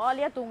பயங்கரமாக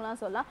ஜாலியாக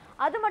தூங்கலாம் சொல்லலாம்.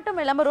 அது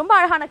மட்டும் இல்லாமல் ரொம்ப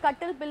அழகான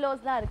கட்டில்,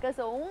 பில்லோஸ்லாம் இருக்குது.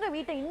 ஸோ உங்கள்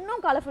வீட்டை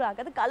இன்னும் கலர்ஃபுல்லாக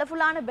இருக்குது.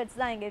 கலர்ஃபுல்லான பெட்ஸ்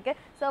தான் இங்கே இருக்குது.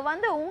 ஸோ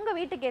வந்து உங்கள்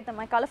வீட்டுக்கு ஏற்ற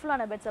மாதிரி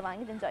கலர்ஃபுல்லான பெட்ஸை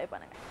வாங்கிட்டு என்ஜாய்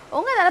பண்ணுங்கள்.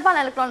 உங்கள் தனபால்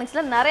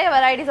எலக்ட்ரானிக்ஸில் நிறைய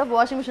வெரைட்டிஸ் ஆஃப்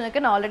வாஷிங் மிஷின்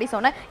இருக்குது. நான் ஆல்ரெடி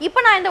சொன்னேன். இப்போ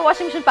நான் இந்த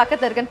வாஷிங் மிஷின்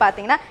பக்கத்தில் இருக்குன்னு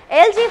பார்த்தீங்கன்னா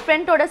எல்ஜி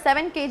ஃப்ரண்டோட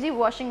 7 kg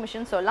வாஷிங்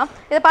மிஷின் சொல்லலாம்.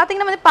 இதை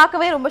பார்த்தீங்கன்னா வந்து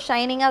பார்க்கவே ரொம்ப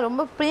ஷைனிங்காக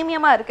ரொம்ப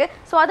ப்ரீமியமாக இருக்குது.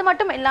 ஸோ அது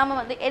மட்டும் இல்லாமல்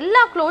வந்து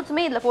எல்லா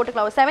க்ளோத்ஸுமே இதில்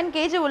போட்டுக்கலாம். 7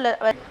 kg உள்ள.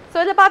 ஸோ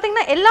இதில்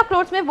பார்த்தீங்கன்னா எல்லா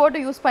க்ளோத்ஸுமே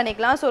போட்டு யூஸ்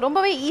பண்ணிக்கலாம். ஸோ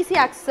ரொம்பவே ஈஸி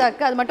ஆக்சஸாக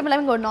இருக்குது. அது மட்டும்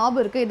இல்லாமல் இங்கே ஒரு நாப்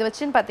இருக்குது. இது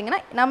வச்சுன்னு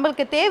பார்த்தீங்கன்னா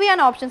நம்மளுக்கு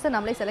தேவையான ஆப்ஷன்ஸை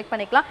நம்மளே செலக்ட்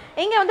பண்ணிக்கலாம்.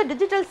 இங்கே வந்து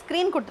டிஜிட்டல்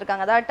ஸ்க்ரீன்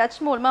கொடுத்துருக்காங்க. அதாவது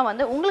டச் மூலமாக வந்து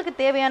உங்களுக்கு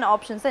தேவையான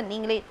ஆப்ஷன்ஸை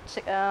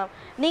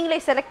நீங்களே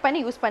செலக்ட் பண்ணி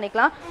யூஸ்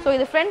பண்ணிக்கலாம். ஸோ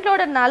இது ஃப்ரண்ட்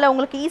லோடர்னால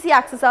உங்களுக்கு ஈஸி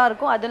ஆக்சஸாக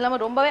இருக்கும். அது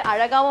இல்லாமல் ரொம்பவே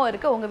அழகாகவும்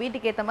இருக்குது. உங்கள்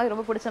வீட்டுக்கு ஏற்ற மாதிரி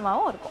ரொம்ப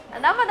பிடிச்சமாகவும் இருக்கும்.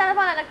 நம்ம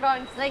தனபால்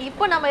எலக்ட்ரானிக்ஸில்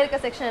இப்போ நம்ம இருக்க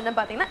செக்ஷன் என்ன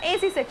பார்த்தீங்கன்னா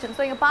ஏசி செக்ஷன்.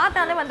 ஸோ இங்கே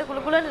பார்த்தாலே வந்து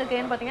குழுன்னு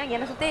இருக்குன்னு பார்த்தீங்கன்னா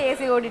என்னை சுற்றி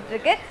ஏசி ஓடிட்டு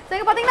இருக்கு. ஸோ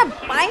இங்கே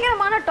பார்த்தீங்கன்னா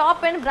பயங்கரமான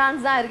டாப் அண்ட்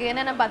பிராண்ட்ஸ் தான் இருக்குது.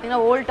 என்னென்ன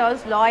பார்த்தீங்கன்னா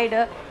வோல்டாஸ்,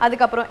 லாய்டு,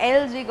 அதுக்கப்புறம்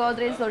எல்ஜி,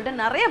 கோத்ரேஜ் சொல்லிட்டு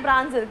நிறைய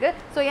பிராண்ட்ஸ் இருக்குது.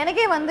 ஸோ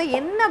எனக்கே வந்து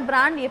என்ன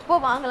பிராண்ட் எப்போ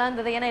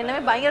வாங்கலான்றது ஏன்னா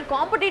எல்லாமே பயங்கர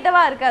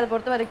காம்படிட்டிவாக இருக்குது அதை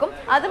பொறுத்த வரைக்கும்.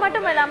 அது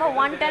மட்டும் இல்லாமல்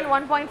 110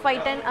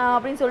 1.510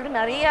 அப்படின்னு சொல்லிட்டு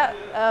நிறைய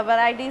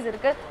வெரைட்டிஸ்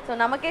இருக்குது. ஸோ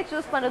நமக்கே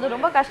சூஸ் பண்ணுறது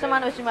ரொம்ப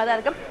கஷ்டமான விஷயமா தான்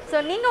இருக்குது. ஸோ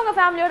நீங்கள் உங்கள்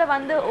ஃபேமிலியோட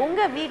வந்து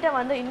உங்கள் வீட்டை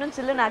வந்து இன்னும்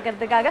சில்லுன்னு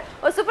ஆக்கிறதுக்காக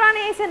ஒரு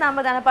சூப்பரான ஏசி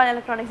நம்ம தனபால்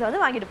எலக்ட்ரானிக்ஸ்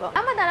வந்து வாங்கிட்டு போவோம்.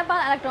 நம்ம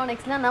தனபால்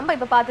எலக்ட்ரானிக்ஸ்னால் நம்ம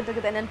இப்போ பார்த்துட்டு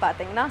இருக்குது என்னென்னு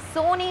பார்த்தீங்கன்னா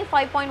சோனி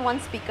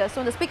 5.1 ஸ்பீக்கர். ஸோ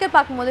இந்த ஸ்பீக்கர்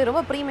பார்க்கும்போது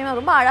ரொம்ப ப்ரீமியமாக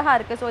ரொம்ப அழகாக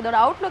இருக்குது. ஸோ இதோட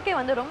அவுட்லுக்கே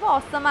வந்து ரொம்ப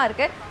அவசரமாக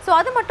இருக்குது. ஸோ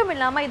அது மட்டும்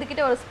இல்லாமல்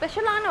இதுக்கிட்ட ஒரு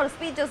ஸ்பெஷலான ஒரு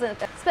ஸ்பீச்சர்ஸ்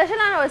இருக்குது,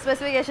 ஸ்பெஷலான ஒரு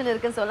ஸ்பெசிஃபிகேஷன்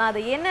இருக்குன்னு சொல்லலாம்.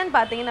 அது என்னன்னு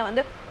பார்த்தீங்கன்னா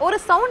வந்து ஒரு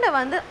சவுண்டை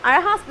வந்து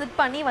அழகாக ஸ்ப்ளிட்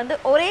பண்ணி வந்து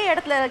ஒரே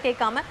இடத்துல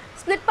கேட்காம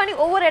ஸ்ப்ளிட் பண்ணி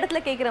ஒவ்வொரு இடத்துல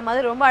கேட்குற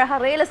மாதிரி ரொம்ப அழகாக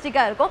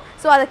ரியலிஸ்டிக்காக இருக்கும்.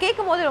 ஸோ அதை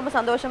கேட்கும் போது ரொம்ப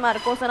சந்தோஷமாக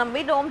இருக்கும். ஸோ நம்ம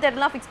வீட்டில் ஹோம்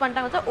தியேட்டர்லாம் ஃபிக்ஸ்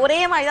பண்ணிட்டாங்க ஒரே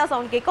மாதிரி தான்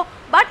சவுண்ட் கேட்கும்.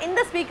 பட்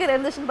இந்த ஸ்பீக்கர்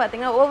இருந்துச்சுன்னு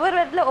பார்த்தீங்கன்னா ஒவ்வொரு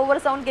இடத்துல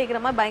ஒவ்வொரு சவுண்ட்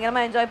கேட்குற மாதிரி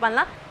பயங்கரமாக என்ஜாய்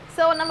பண்ணலாம்.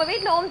 ஸோ நம்ம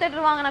வீட்டில் ஹோம்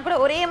தியேட்டர் வாங்கினா கூட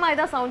ஒரே மாதிரி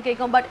தான் சவுண்ட்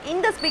கேட்கும். பட்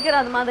இந்த ஸ்பீக்கர்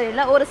அது மாதிரி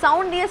இல்லை, ஒரு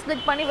சவுண்டையே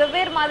ஸ்ப்ளிட் பண்ணி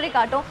வெவ்வேறு மாதிரி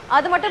காட்டும்.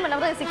 அது மட்டும்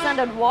இல்லாமல்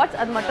 600 வாட்ஸ்,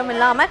 அது மட்டும்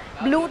இல்லாமல்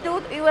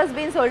ப்ளூடூத்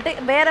யூஎஸ்பின்னு சொல்லிட்டு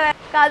வேறு,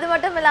 அது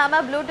மட்டும்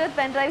இல்லாமல் ப்ளூடூத்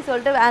பென்ட்ரைவ்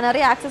சொல்லிட்டு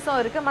நிறைய ஆக்சஸும்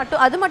இருக்குது.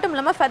 அது மட்டும்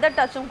இல்லாமல் ஃபெதர்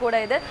டச்சும் கூட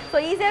இது. ஸோ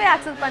ஈஸியாகவே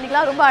ஆக்சஸ்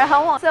பண்ணிக்கலாம், ரொம்ப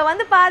அழகாகவும். ஸோ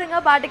வந்து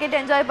பாருங்கள், பாட்டு கேட்டு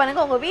என்ஜாய்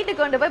பண்ணுங்கள், உங்கள்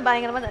வீட்டுக்கு கொண்டு போய்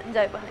பயங்கரமாக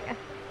என்ஜாய் பண்ணுங்கள்.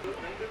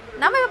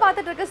 நம்ம இப்போ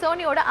பார்த்துட்டு இருக்க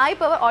சோனியோட ஐ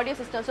பவர் ஆடியோ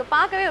சிஸ்டம். ஸோ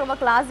பார்க்கவே ரொம்ப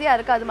கிளாஸியாக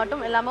இருக்குது. அது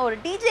மட்டும் இல்லாமல் ஒரு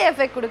டிஜே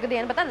எஃபெக்ட் கொடுக்குது.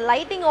 ஏன்னு பார்த்தா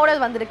லைட்டிங்கோட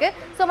வந்திருக்கு.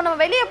 ஸோ நம்ம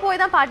வெளியே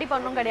போய் தான் பார்ட்டி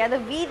பண்ணணும் கிடையாது,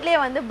 வீட்லேயே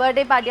வந்து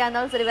பர்த்டே பார்ட்டியாக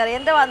இருந்தாலும் சரி, வேறு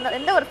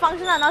எந்த ஒரு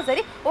ஃபங்க்ஷனாக இருந்தாலும்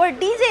சரி, ஒரு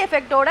டிஜே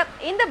எஃபெக்டோட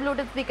இந்த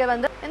ப்ளூடூத் ஸ்பீக்கர்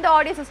வந்து இந்த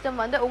ஆடியோ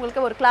சிஸ்டம் வந்து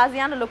உங்களுக்கு ஒரு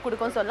கிளாஸியான லுக்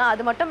கொடுக்கும்னு சொல்லலாம்.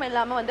 அது மட்டும்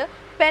இல்லாமல் வந்து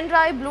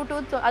பென்ட்ரைவ்,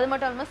 ப்ளூடூத், அது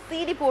மட்டும் இல்லாமல்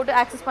சிடி போட்டு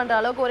ஆக்சஸ் பண்ணுற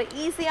அளவுக்கு ஒரு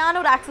ஈஸியான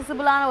ஒரு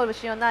ஆக்சசிபிளான ஒரு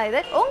விஷயம் தான் இது.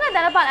 உங்கள்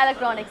தனபால்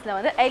எலக்ட்ரானிக்ஸில்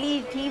வந்து LED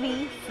TV,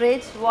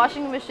 fridge,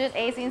 washing machine,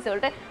 ஏசின்னு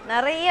சொல்லிட்டு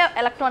நிறைய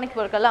எலக்ட்ரானிக்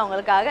பொருட்கள்லாம்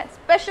உங்களுக்காக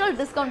ஸ்பெஷல்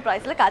டிஸ்கவுண்ட்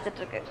ப்ரைஸில்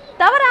காத்துட்ருக்கு.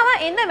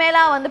 தவறாமல் இந்த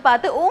மேலா வந்து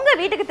பார்த்து உங்கள்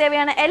வீட்டுக்கு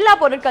தேவையான எல்லா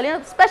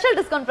பொருட்களையும் ஸ்பெஷல்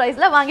டிஸ்கவுண்ட்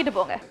ப்ரைஸில் வாங்கிட்டு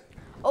போங்க.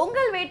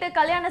 உங்கள் வீட்டு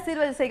கல்யாண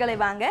சீர்வரிசைகளை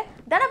வாங்க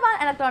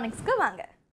தனபால் எலக்ட்ரானிக்ஸ்க்கு வாங்க.